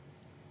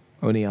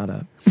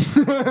 Oneonta.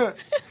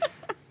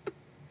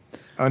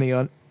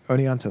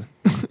 Oneonta.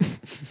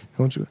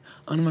 Osha.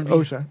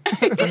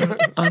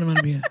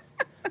 Onomatopoeia.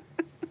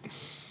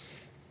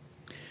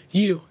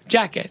 You,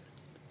 Jacket.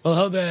 Well,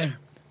 hello there.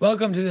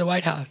 Welcome to the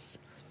White House.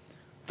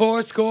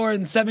 4 score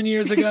and 7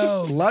 years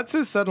ago. Lutz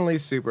is suddenly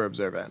super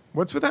observant.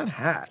 What's with that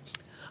hat?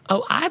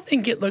 Oh, I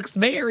think it looks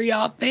very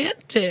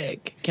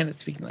authentic. Kenneth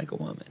speaking like a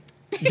woman.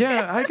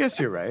 Yeah, I guess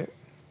you're right.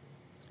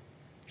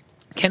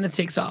 Kenneth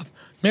takes off.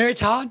 Mary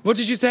Todd, what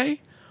did you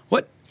say?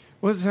 What?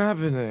 What's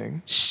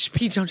happening? Shh,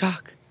 Pete, don't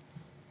talk.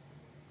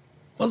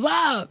 What's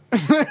up?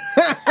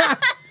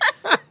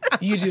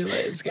 You do,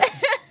 Liz. Go.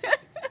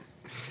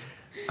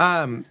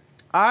 I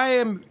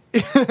am.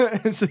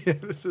 So yeah,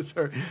 this is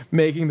her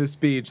making the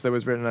speech that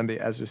was written on the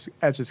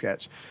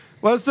Etch-a-Sketch.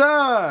 What's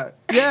up?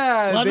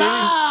 Yeah, What's baby.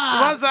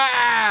 up? What's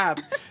up?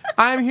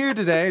 I'm here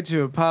today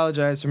to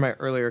apologize for my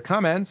earlier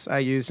comments. I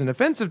used an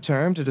offensive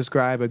term to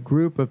describe a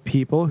group of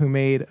people who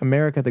made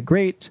America the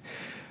great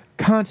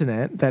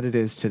continent that it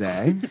is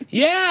today.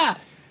 Yeah.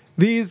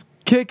 These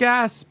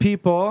kick-ass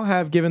people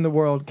have given the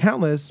world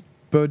countless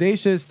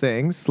bodacious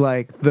things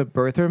like the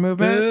birther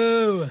movement,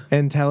 Boo.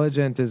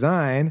 intelligent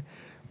design,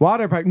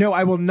 water park. No,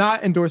 I will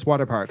not endorse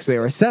water parks. They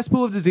are a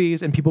cesspool of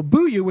disease, and people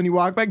boo you when you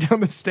walk back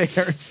down the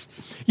stairs.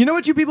 You know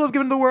what you people have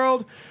given to the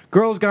world?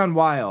 Girls Gone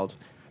Wild,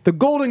 the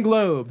Golden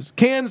Globes,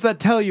 cans that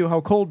tell you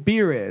how cold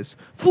beer is,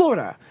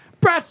 Florida,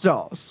 Bratz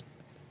dolls.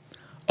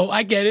 Oh,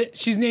 I get it.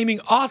 She's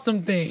naming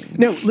awesome things.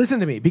 No, listen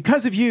to me.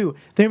 Because of you,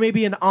 there may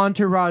be an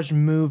Entourage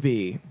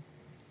movie.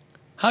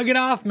 Hug it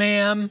off,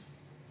 ma'am.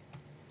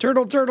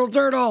 Turtle, turtle,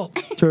 turtle.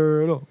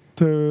 Turtle,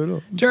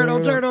 turtle, Turtle,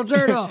 turtle,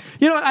 turtle.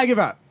 You know what? I give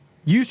up.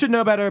 You should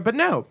know better, but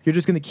no. You're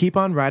just going to keep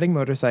on riding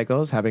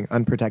motorcycles, having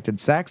unprotected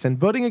sex, and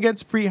voting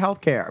against free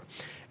health care.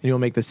 And you'll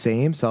make the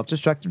same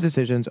self-destructive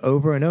decisions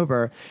over and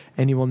over,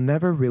 and you will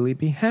never really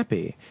be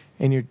happy.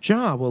 And your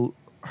jaw will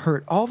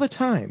hurt all the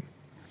time.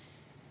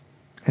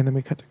 And then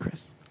we cut to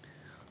Chris.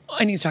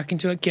 And he's talking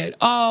to a kid.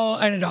 Oh,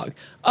 and a dog.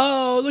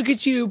 Oh, look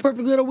at you,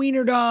 perfect little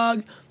wiener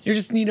dog. You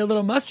just need a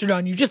little mustard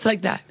on you, just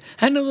like that.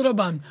 And a little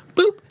bun.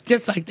 Boop,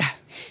 just like that.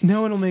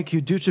 No one will make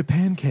you ducha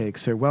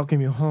pancakes or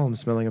welcome you home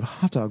smelling of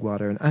hot dog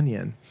water and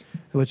onion.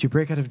 Or let you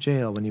break out of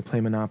jail when you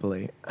play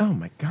Monopoly. Oh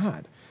my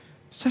God.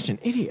 Such an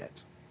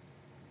idiot.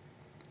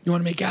 You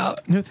want to make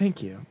out? No,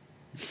 thank you.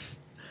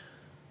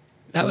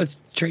 That was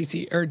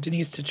Tracy, or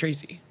Denise to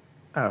Tracy.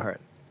 Oh, hurt.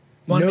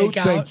 Want to No, make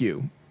out? thank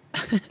you.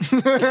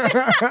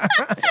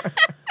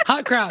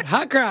 Hot crowd,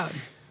 hot crowd.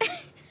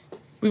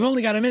 We've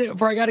only got a minute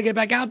before I got to get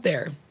back out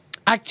there.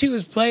 Act 2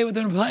 is play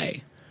within a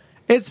play.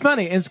 It's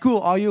funny. In school,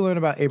 all you learn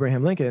about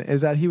Abraham Lincoln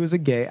is that he was a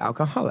gay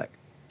alcoholic.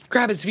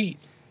 Grab his feet.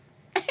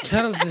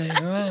 That'll say,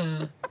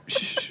 Shh,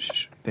 shh, shh,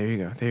 shh. There you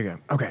go. There you go.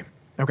 Okay.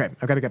 Okay.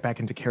 I've got to get back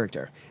into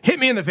character. Hit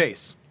me in the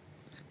face.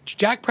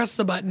 Jack presses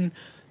the button,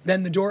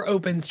 then the door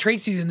opens.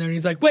 Tracy's in there, and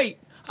he's like, wait,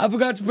 I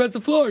forgot to press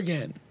the floor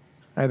again.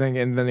 I think,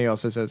 and then he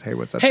also says, hey,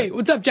 what's up? Hey,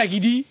 what's up, Jackie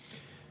D?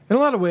 In a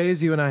lot of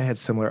ways, you and I had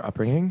similar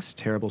upbringings,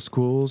 terrible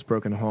schools,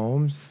 broken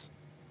homes.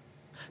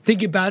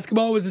 Thinking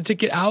basketball was the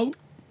ticket out?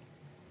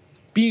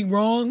 Being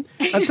wrong?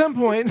 At some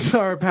points,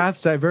 our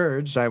paths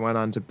diverged. I went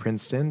on to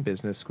Princeton,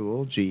 business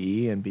school,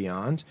 GE, and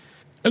beyond.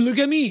 And look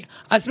at me.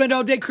 I spent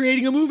all day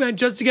creating a movement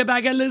just to get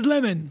back at Liz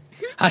Lemon.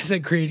 I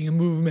said creating a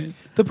movement.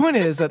 The point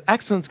is that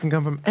excellence can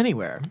come from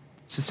anywhere.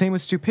 It's the same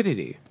with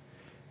stupidity.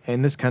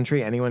 In this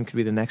country, anyone could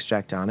be the next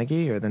Jack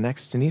Donaghy or the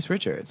next Denise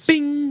Richards.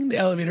 Bing! The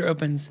elevator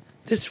opens.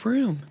 This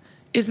room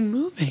is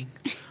moving.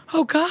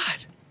 Oh,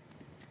 God.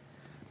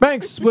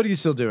 Banks, what are you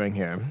still doing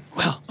here?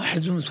 Well, my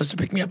husband was supposed to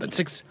pick me up at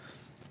 6,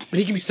 but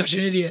he can be such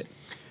an idiot.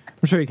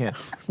 I'm sure you can.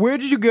 Where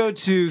did you go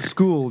to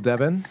school,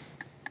 Devin?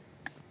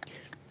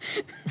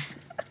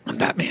 I'm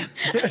Batman.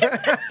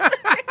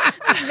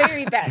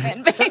 Very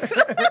Batman. Banks.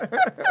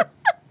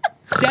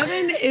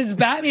 Devin is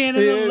Batman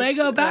in the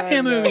Lego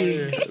Batman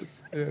movie.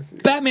 Yes.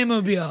 Batman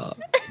Mobile.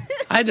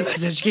 I had the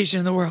best education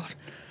in the world.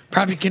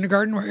 Private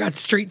kindergarten where I got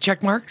straight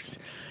check marks.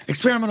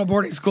 Experimental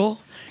boarding school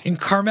in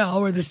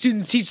Carmel where the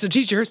students teach the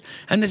teachers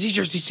and the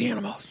teachers teach the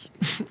animals.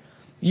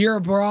 Year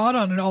abroad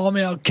on an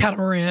all-male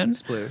catamaran.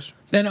 Splish.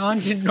 Then on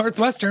to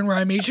Northwestern where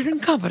I majored in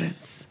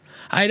competence.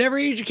 I had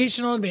every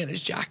educational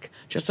advantage, Jack,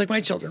 just like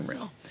my children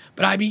will.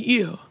 But I beat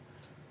you.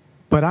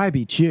 But I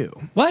beat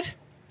you. What?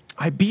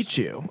 I beat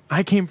you.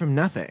 I came from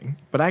nothing,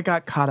 but I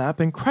got caught up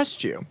and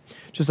crushed you.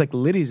 Just like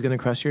Liddy's going to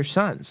crush your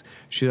sons.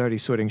 She's already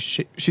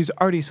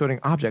sorting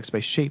objects by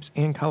shapes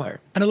and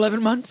color. At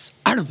 11 months?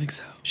 I don't think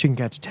so. She can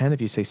get to 10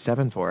 if you say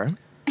 7 for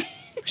her.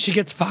 She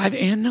gets 5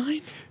 and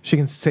 9? She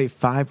can say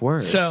 5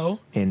 words So?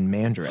 in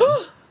Mandarin.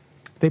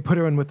 They put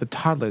her in with the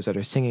toddlers that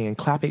are singing and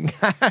clapping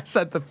ass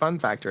at the Fun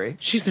Factory.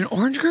 She's an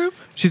orange group?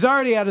 She's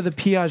already out of the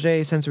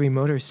Piaget sensory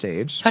motor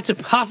stage. That's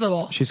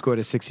impossible. She scored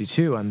a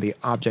 62 on the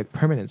object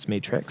permanence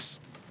matrix.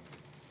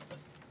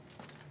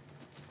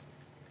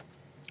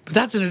 But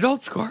that's an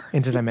adult score.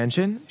 And did I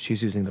mention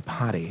she's using the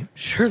potty?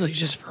 Surely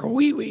just for a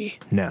wee-wee.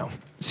 No.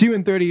 See you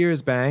in 30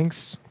 years,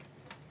 Banks.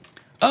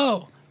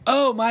 Oh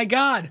my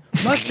God.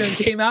 Mustard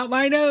came out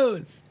my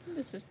nose.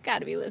 This has got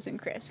to be Liz and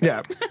Chris.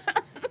 Right? Yeah.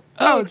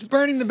 Oh, it's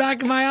burning the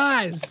back of my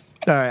eyes.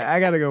 All right, I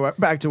gotta go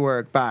back to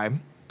work. Bye.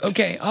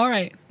 Okay, all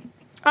right.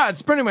 Ah,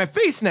 it's burning my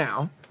face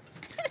now.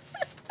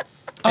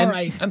 All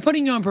right, I'm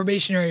putting you on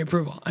probationary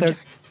approval. I'm Jack.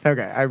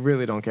 Okay, I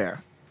really don't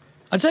care.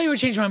 I'll tell you what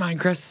changed my mind,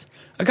 Chris.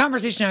 A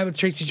conversation I had with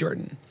Tracy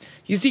Jordan.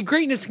 You see,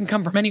 greatness can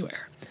come from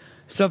anywhere.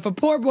 So if a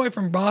poor boy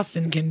from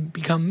Boston can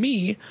become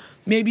me,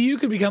 maybe you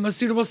could become a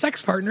suitable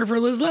sex partner for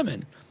Liz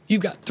Lemon.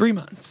 You've got 3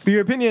 months. Your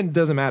opinion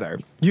doesn't matter.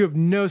 You have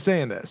no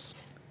say in this.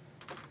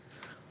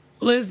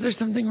 Liz, there's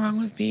something wrong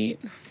with Pete.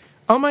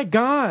 Oh my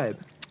God.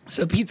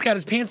 So Pete's got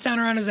his pants down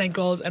around his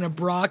ankles and a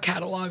bra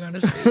catalog on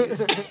his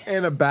face.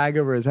 And a bag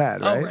over his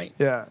head, right? Oh, right.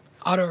 Yeah.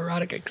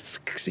 Autoerotic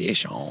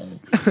asphyxiation.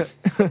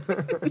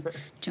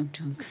 Chunk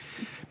chunk.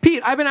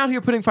 Pete, I've been out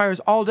here putting fires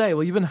all day.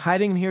 Well, you've been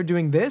hiding in here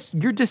doing this?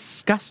 You're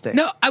disgusting.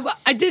 No,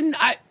 I didn't.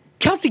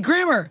 Kelsey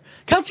Grammer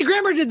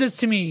did this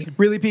to me.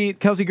 Really, Pete?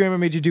 Kelsey Grammer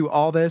made you do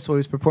all this while he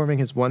was performing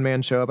his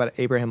one-man show about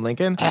Abraham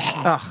Lincoln?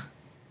 Ugh.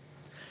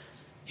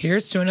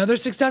 Here's to another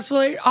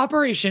successful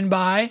operation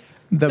by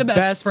The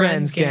Best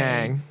Friends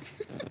Gang.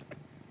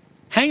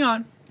 Hang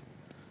on.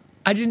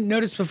 I didn't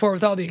notice before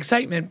with all the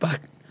excitement, but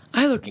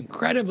I look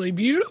incredibly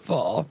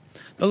beautiful.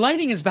 The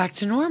lighting is back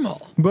to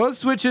normal. Both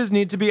switches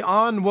need to be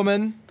on,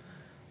 woman.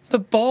 The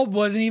bulb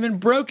wasn't even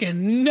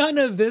broken. None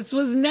of this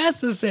was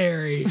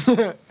necessary.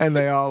 And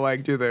they all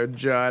like do their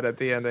Judd at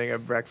the ending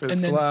of Breakfast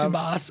And then Club.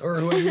 Subhas or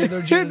whoever the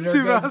other janitor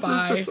Subhas goes is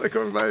by, just like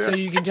going by, yeah. so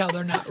you can tell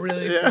they're not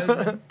really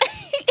frozen.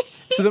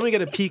 So then we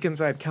get a peek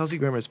inside Kelsey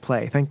Grammer's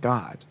play. Thank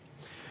God.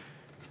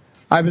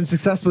 I've been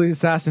successfully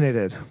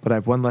assassinated, but I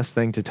have one less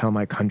thing to tell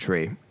my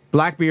country.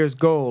 Blackbeard's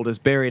gold is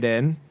buried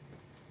in...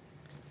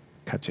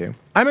 Cut to.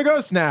 I'm a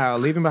ghost now,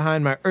 leaving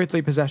behind my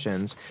earthly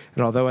possessions.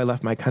 And although I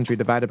left my country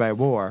divided by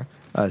war,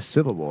 a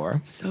civil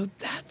war, So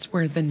that's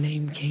where the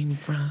name came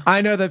from.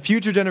 I know that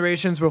future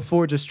generations will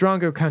forge a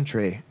stronger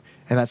country.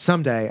 And that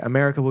someday,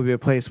 America will be a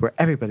place where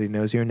everybody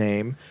knows your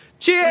name.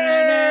 Cheers!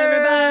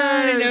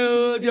 Everybody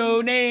knows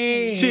your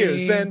name.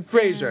 Cheers. Then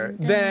Frasier.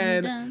 Dun,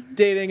 Then dun.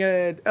 dating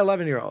an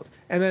 11-year-old.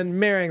 And then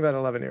marrying that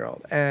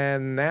 11-year-old.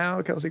 And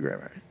now Kelsey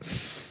Grammer.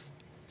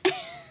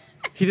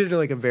 He did it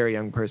like a very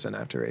young person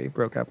after he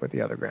broke up with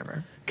the other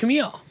Grammer.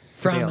 Camille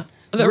from Camille.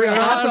 The Real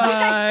Real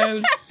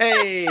Housewives.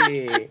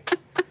 Hey!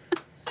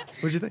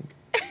 What'd you think?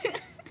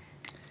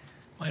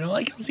 I don't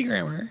like Kelsey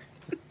Grammer.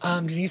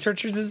 Denise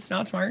Richards is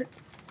not smart.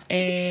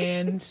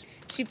 And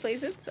She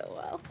plays it so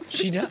well.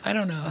 she does. I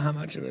don't know how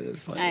much of it is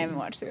funny. I haven't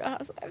watched The Real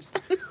Housewives.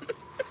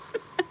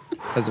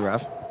 That's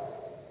rough.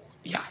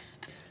 Yeah.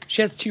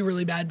 She has 2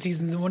 really bad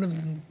seasons, and one of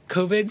them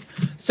COVID.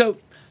 So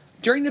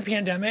during the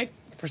pandemic,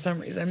 for some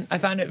reason, I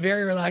found it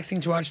very relaxing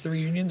to watch the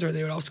reunions where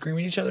they would all scream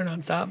at each other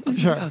nonstop. I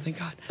was like, oh, thank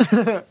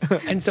God.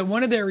 And so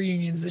one of their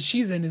reunions that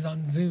she's in is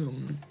on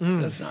Zoom.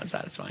 So it's not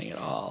satisfying at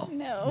all.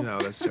 No. No,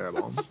 that's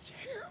terrible.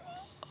 Terrible.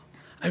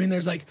 I mean,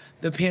 there's like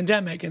the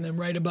pandemic, and then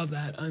right above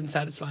that,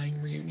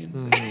 unsatisfying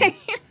reunions.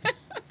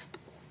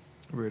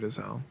 Rude as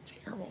hell.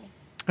 Terrible.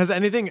 Has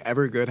anything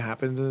ever good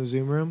happened in the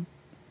Zoom room?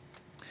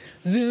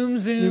 Zoom,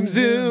 Zoom, zoom,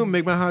 zoom,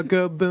 make my heart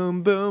go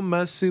boom, boom,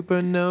 my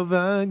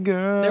supernova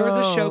girl. There was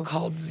a show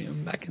called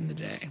Zoom back in the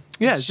day.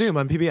 Yeah, Zoom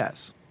on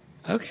PBS.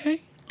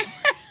 Okay.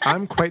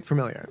 I'm quite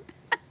familiar.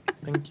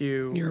 Thank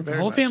you. Your very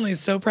whole much. family is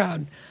so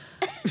proud.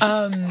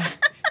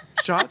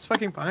 Shots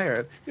fucking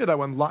fired. Yeah, that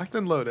one locked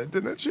and loaded,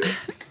 didn't she?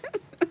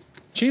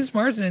 James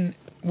Marsden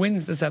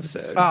wins this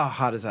episode. Ah,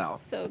 hot as hell.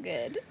 So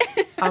good.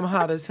 I'm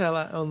hot as hell.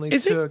 I only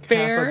Is took it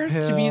fair half a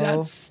pill. to be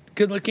that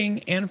good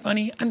looking and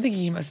funny? I'm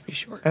thinking he must be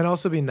short. And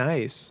also be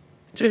nice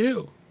To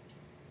who?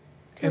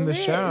 in the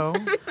Liz. show.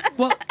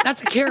 Well,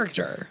 that's a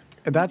character.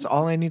 That's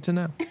all I need to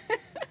know.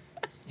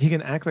 He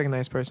can act like a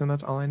nice person.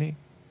 That's all I need.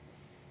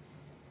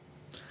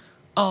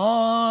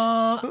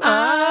 All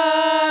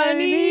I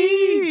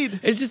need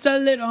is just a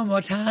little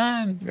more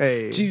time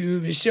Hey. to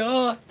be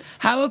sure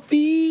how I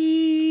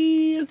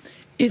feel.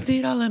 Is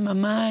it all in my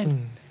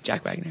mind?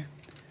 Jack Wagner.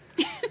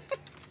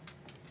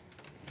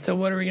 So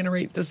what are we going to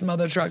rate this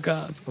mother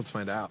trucker? Let's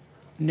find out.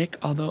 Nick,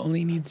 although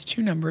only needs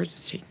 2 numbers,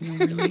 is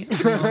taking a really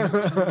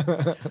long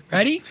time.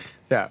 Ready?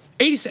 Yeah.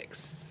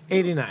 86.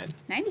 89.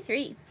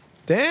 93.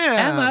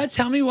 Damn. Emma,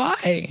 tell me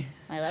why.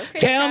 I love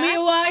Chris Tell me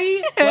Cross.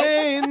 why.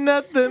 Ain't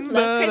nothing Love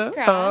but Chris a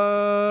Cross.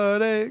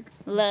 heartache.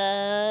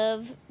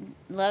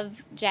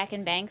 Love Jack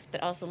and Banks,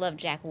 but also love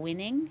Jack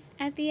winning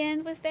at the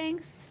end with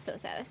Banks. So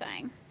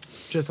satisfying.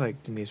 Just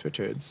like Denise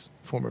Richards,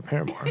 former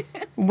Paramore.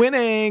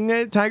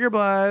 Winning. Tiger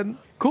Blood.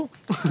 Cool.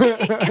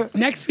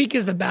 Next week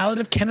is the Ballad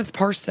of Kenneth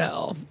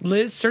Parcell.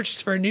 Liz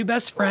searches for a new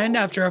best friend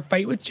after a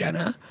fight with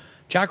Jenna.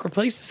 Jack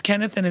replaces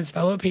Kenneth and his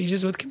fellow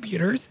pages with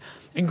computers.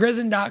 And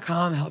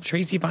Grizzin.com help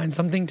Tracy find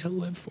something to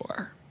live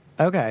for.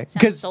 Okay. Sounds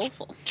Because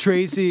soulful.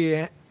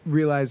 Tracy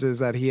realizes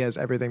that he has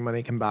everything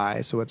money can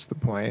buy, so what's the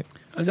point?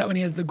 Oh, is that when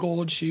he has the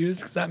gold shoes?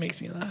 Because that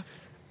makes me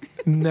laugh.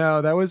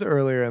 No, that was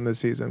earlier in the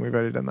season. We've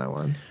already done that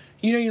one.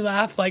 You know, you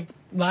laugh like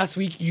last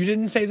week you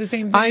didn't say the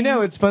same thing. I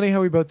know. It's funny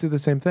how we both do the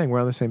same thing. We're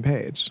on the same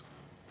page.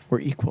 We're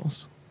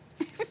equals.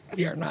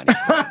 We are not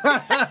equals.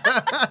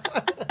 I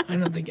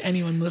don't think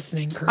anyone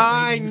listening currently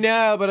I thinks-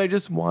 know, but I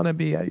just want to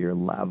be at your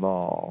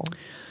level.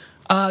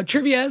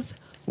 Trivia's.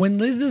 When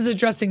Liz is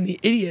addressing the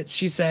idiots,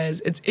 she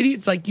says, it's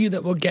idiots like you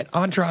that will get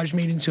Entourage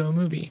made into a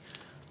movie.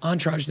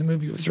 Entourage, the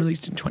movie, was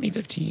released in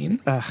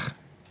 2015. Ugh.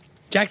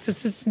 Jack's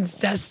assistant's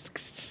desk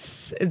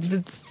is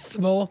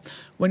visible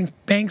when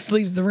Banks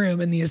leaves the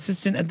room, and the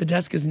assistant at the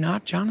desk is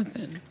not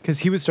Jonathan. Because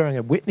he was starring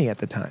at Whitney at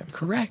the time.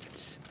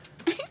 Correct.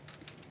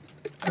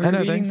 Are we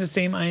reading the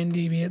same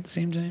IMDb at the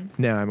same time?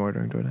 No, I'm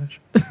ordering DoorDash.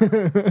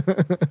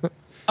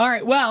 All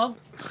right, well,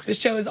 this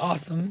show is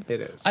awesome. It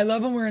is. I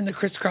love when we're in the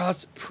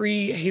crisscross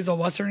pre-Hazel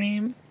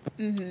What's-Her-Name.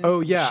 Oh,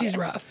 yeah. She's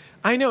rough.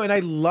 I know, and I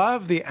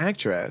love the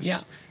actress. Yeah.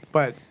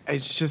 But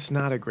it's just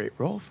not a great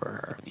role for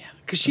her. Yeah,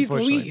 because she's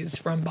Louise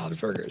from Bob's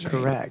Burgers, right?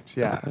 Correct,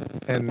 yeah.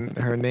 And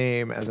her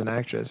name as an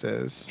actress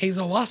is...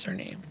 Hazel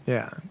What's-Her-Name.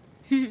 Yeah.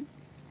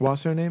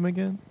 What's her name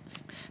again?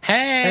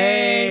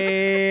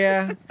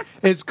 Hey!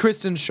 It's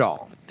Kristen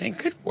Schaal.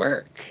 Thank good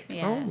work.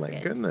 Yeah, Oh, my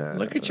goodness.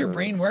 Look at your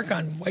brain work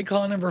on White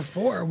Claw number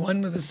 4,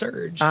 one with a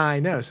surge. I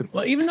know. So,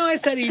 Well, even though I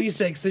said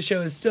 86, the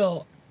show is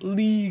still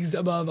leagues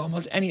above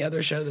almost any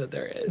other show that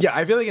there is. yeah,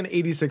 I feel like an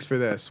 86 for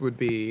this would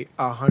be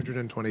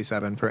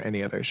 127 for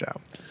any other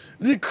show.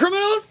 The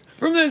criminals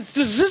from the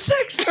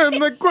statistics.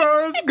 And the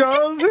chorus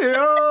goes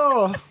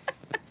here.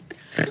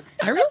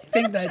 I really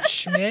think that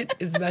Schmidt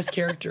is the best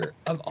character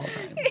of all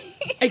time,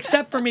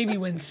 except for maybe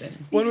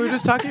Winston. When we were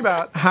just talking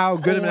about how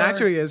good of an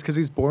actor he is because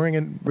he's boring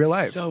in real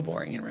life. So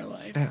boring in real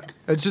life. Yeah.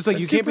 It's just like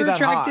But you can't be super that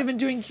attractive hot. and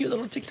doing cute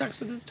little TikToks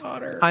with his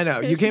daughter. I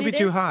know. You can't be Schmidt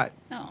too is? hot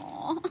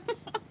Aw.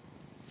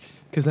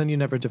 because then you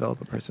never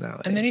develop a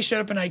personality. And then he showed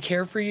up in I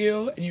Care For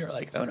You, and you were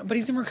like, oh no, but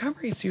he's in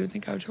recovery, so you would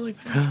think I would totally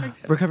find him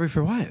attractive. Recovery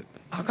for what?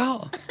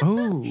 Alcohol.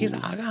 Oh. He's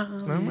an alcohol.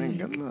 Oh my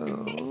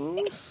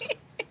goodness.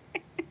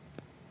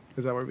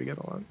 Is that where we get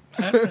along?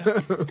 I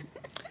don't know.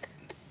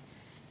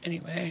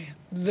 Anyway,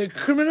 the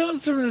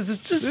criminals from the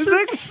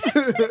statistics.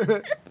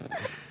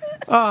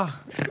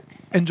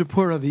 And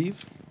Japur Aviv.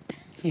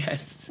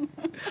 Yes.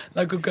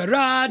 La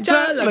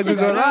cucaracha, la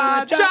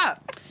cucaracha.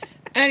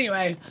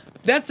 Anyway,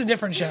 that's a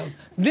different show.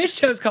 This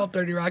show is called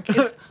 30 Rock.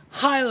 It's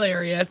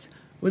hilarious.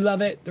 We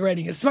love it. The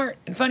writing is smart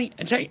and funny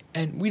and tight,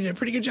 and we did a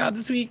pretty good job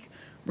this week.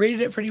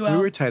 Rated it pretty well.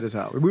 We were tight as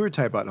hell. We were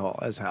tight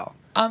butthole as hell.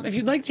 If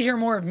you'd like to hear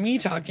more of me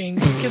talking,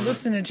 you can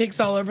listen to Takes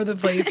All Over the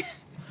Place.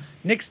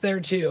 Nick's there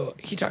too.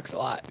 He talks a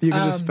lot. You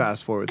can just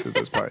fast forward through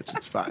those parts.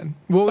 It's fine.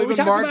 We'll But we even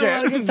talk mark about a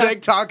lot of it. good stuff.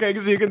 Nick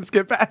talking so you can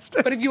skip past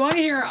it. But if you want to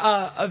hear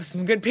of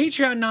some good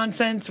Patreon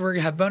nonsense, we're going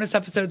to have bonus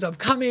episodes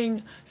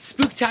upcoming.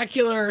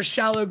 Spooktacular,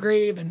 Shallow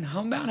Grave, and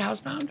Homebound,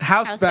 Housebound.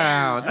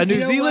 Housebound, a You New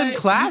know Zealand what? You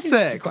classic. can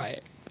just be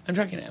quiet. I'm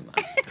talking to Emma.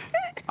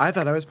 I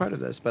thought I was part of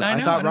this, but I I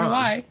know, thought I don't wrong. know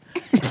why.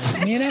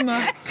 Me and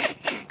Emma.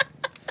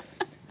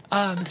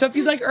 So if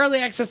you'd like early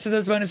access to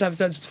those bonus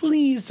episodes,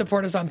 please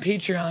support us on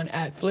Patreon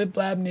at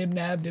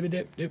fliplabnibnab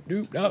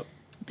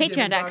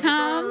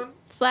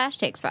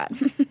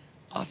Patreon.com/takespot.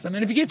 Awesome.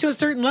 And if you get to a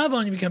certain level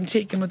and you become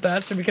taken with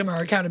us and become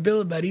our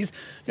accountability buddies,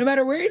 no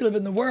matter where you live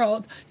in the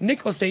world,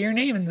 Nick will say your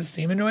name in the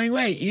same annoying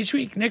way each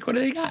week. Nick, what do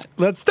they got?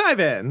 Let's dive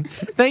in.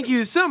 Thank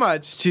you so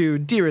much to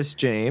Dearest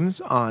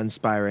James,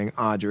 Awe-Inspiring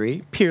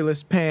Audrey,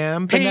 Peerless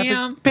Pam,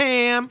 Beneficent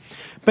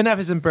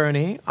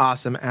Bernie,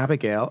 Awesome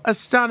Abigail,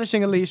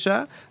 Astonishing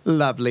Alicia,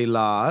 Lovely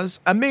Laws,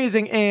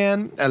 Amazing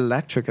Anne,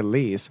 Electric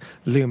Elise,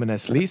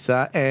 Luminous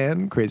Lisa,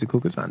 and Crazy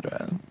Cool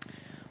Cassandra.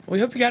 We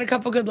hope you got a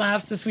couple good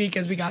laughs this week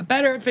as we got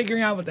better at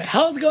figuring out what the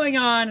hell's going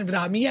on and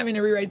without me having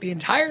to rewrite the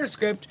entire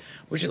script,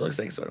 which it looks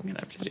like is what I'm going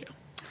to have to do.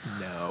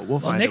 No, we'll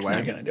find Nick's a way.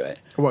 not going to do it.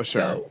 Well,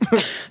 sure. So,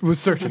 Well,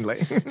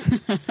 certainly.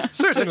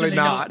 certainly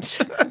not.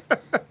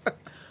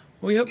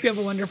 We hope you have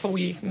a wonderful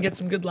week and get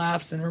some good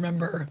laughs. And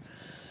remember,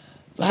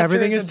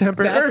 Everything is the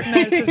temporary. best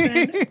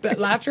medicine, but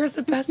laughter is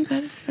the best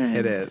medicine.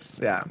 It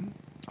is, yeah.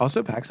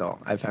 Also, Paxil,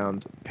 I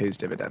found, pays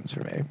dividends for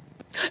me.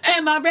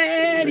 Am I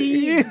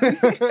ready?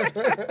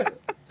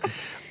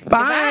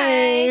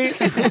 Bye.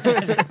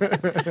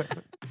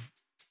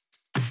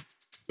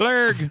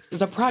 Blurg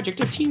is a project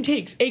of Team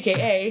Takes,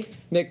 a.k.a.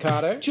 Nick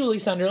Cotter, Julie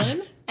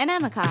Sunderland, And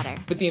Emma Cotter.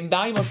 with the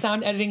invaluable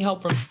sound editing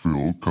help from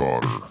Phil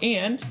Cotter.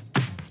 and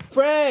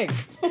Frank.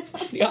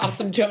 the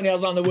awesome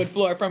toenails on the wood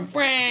floor from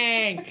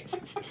Frank.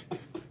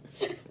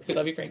 We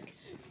love you, Frank.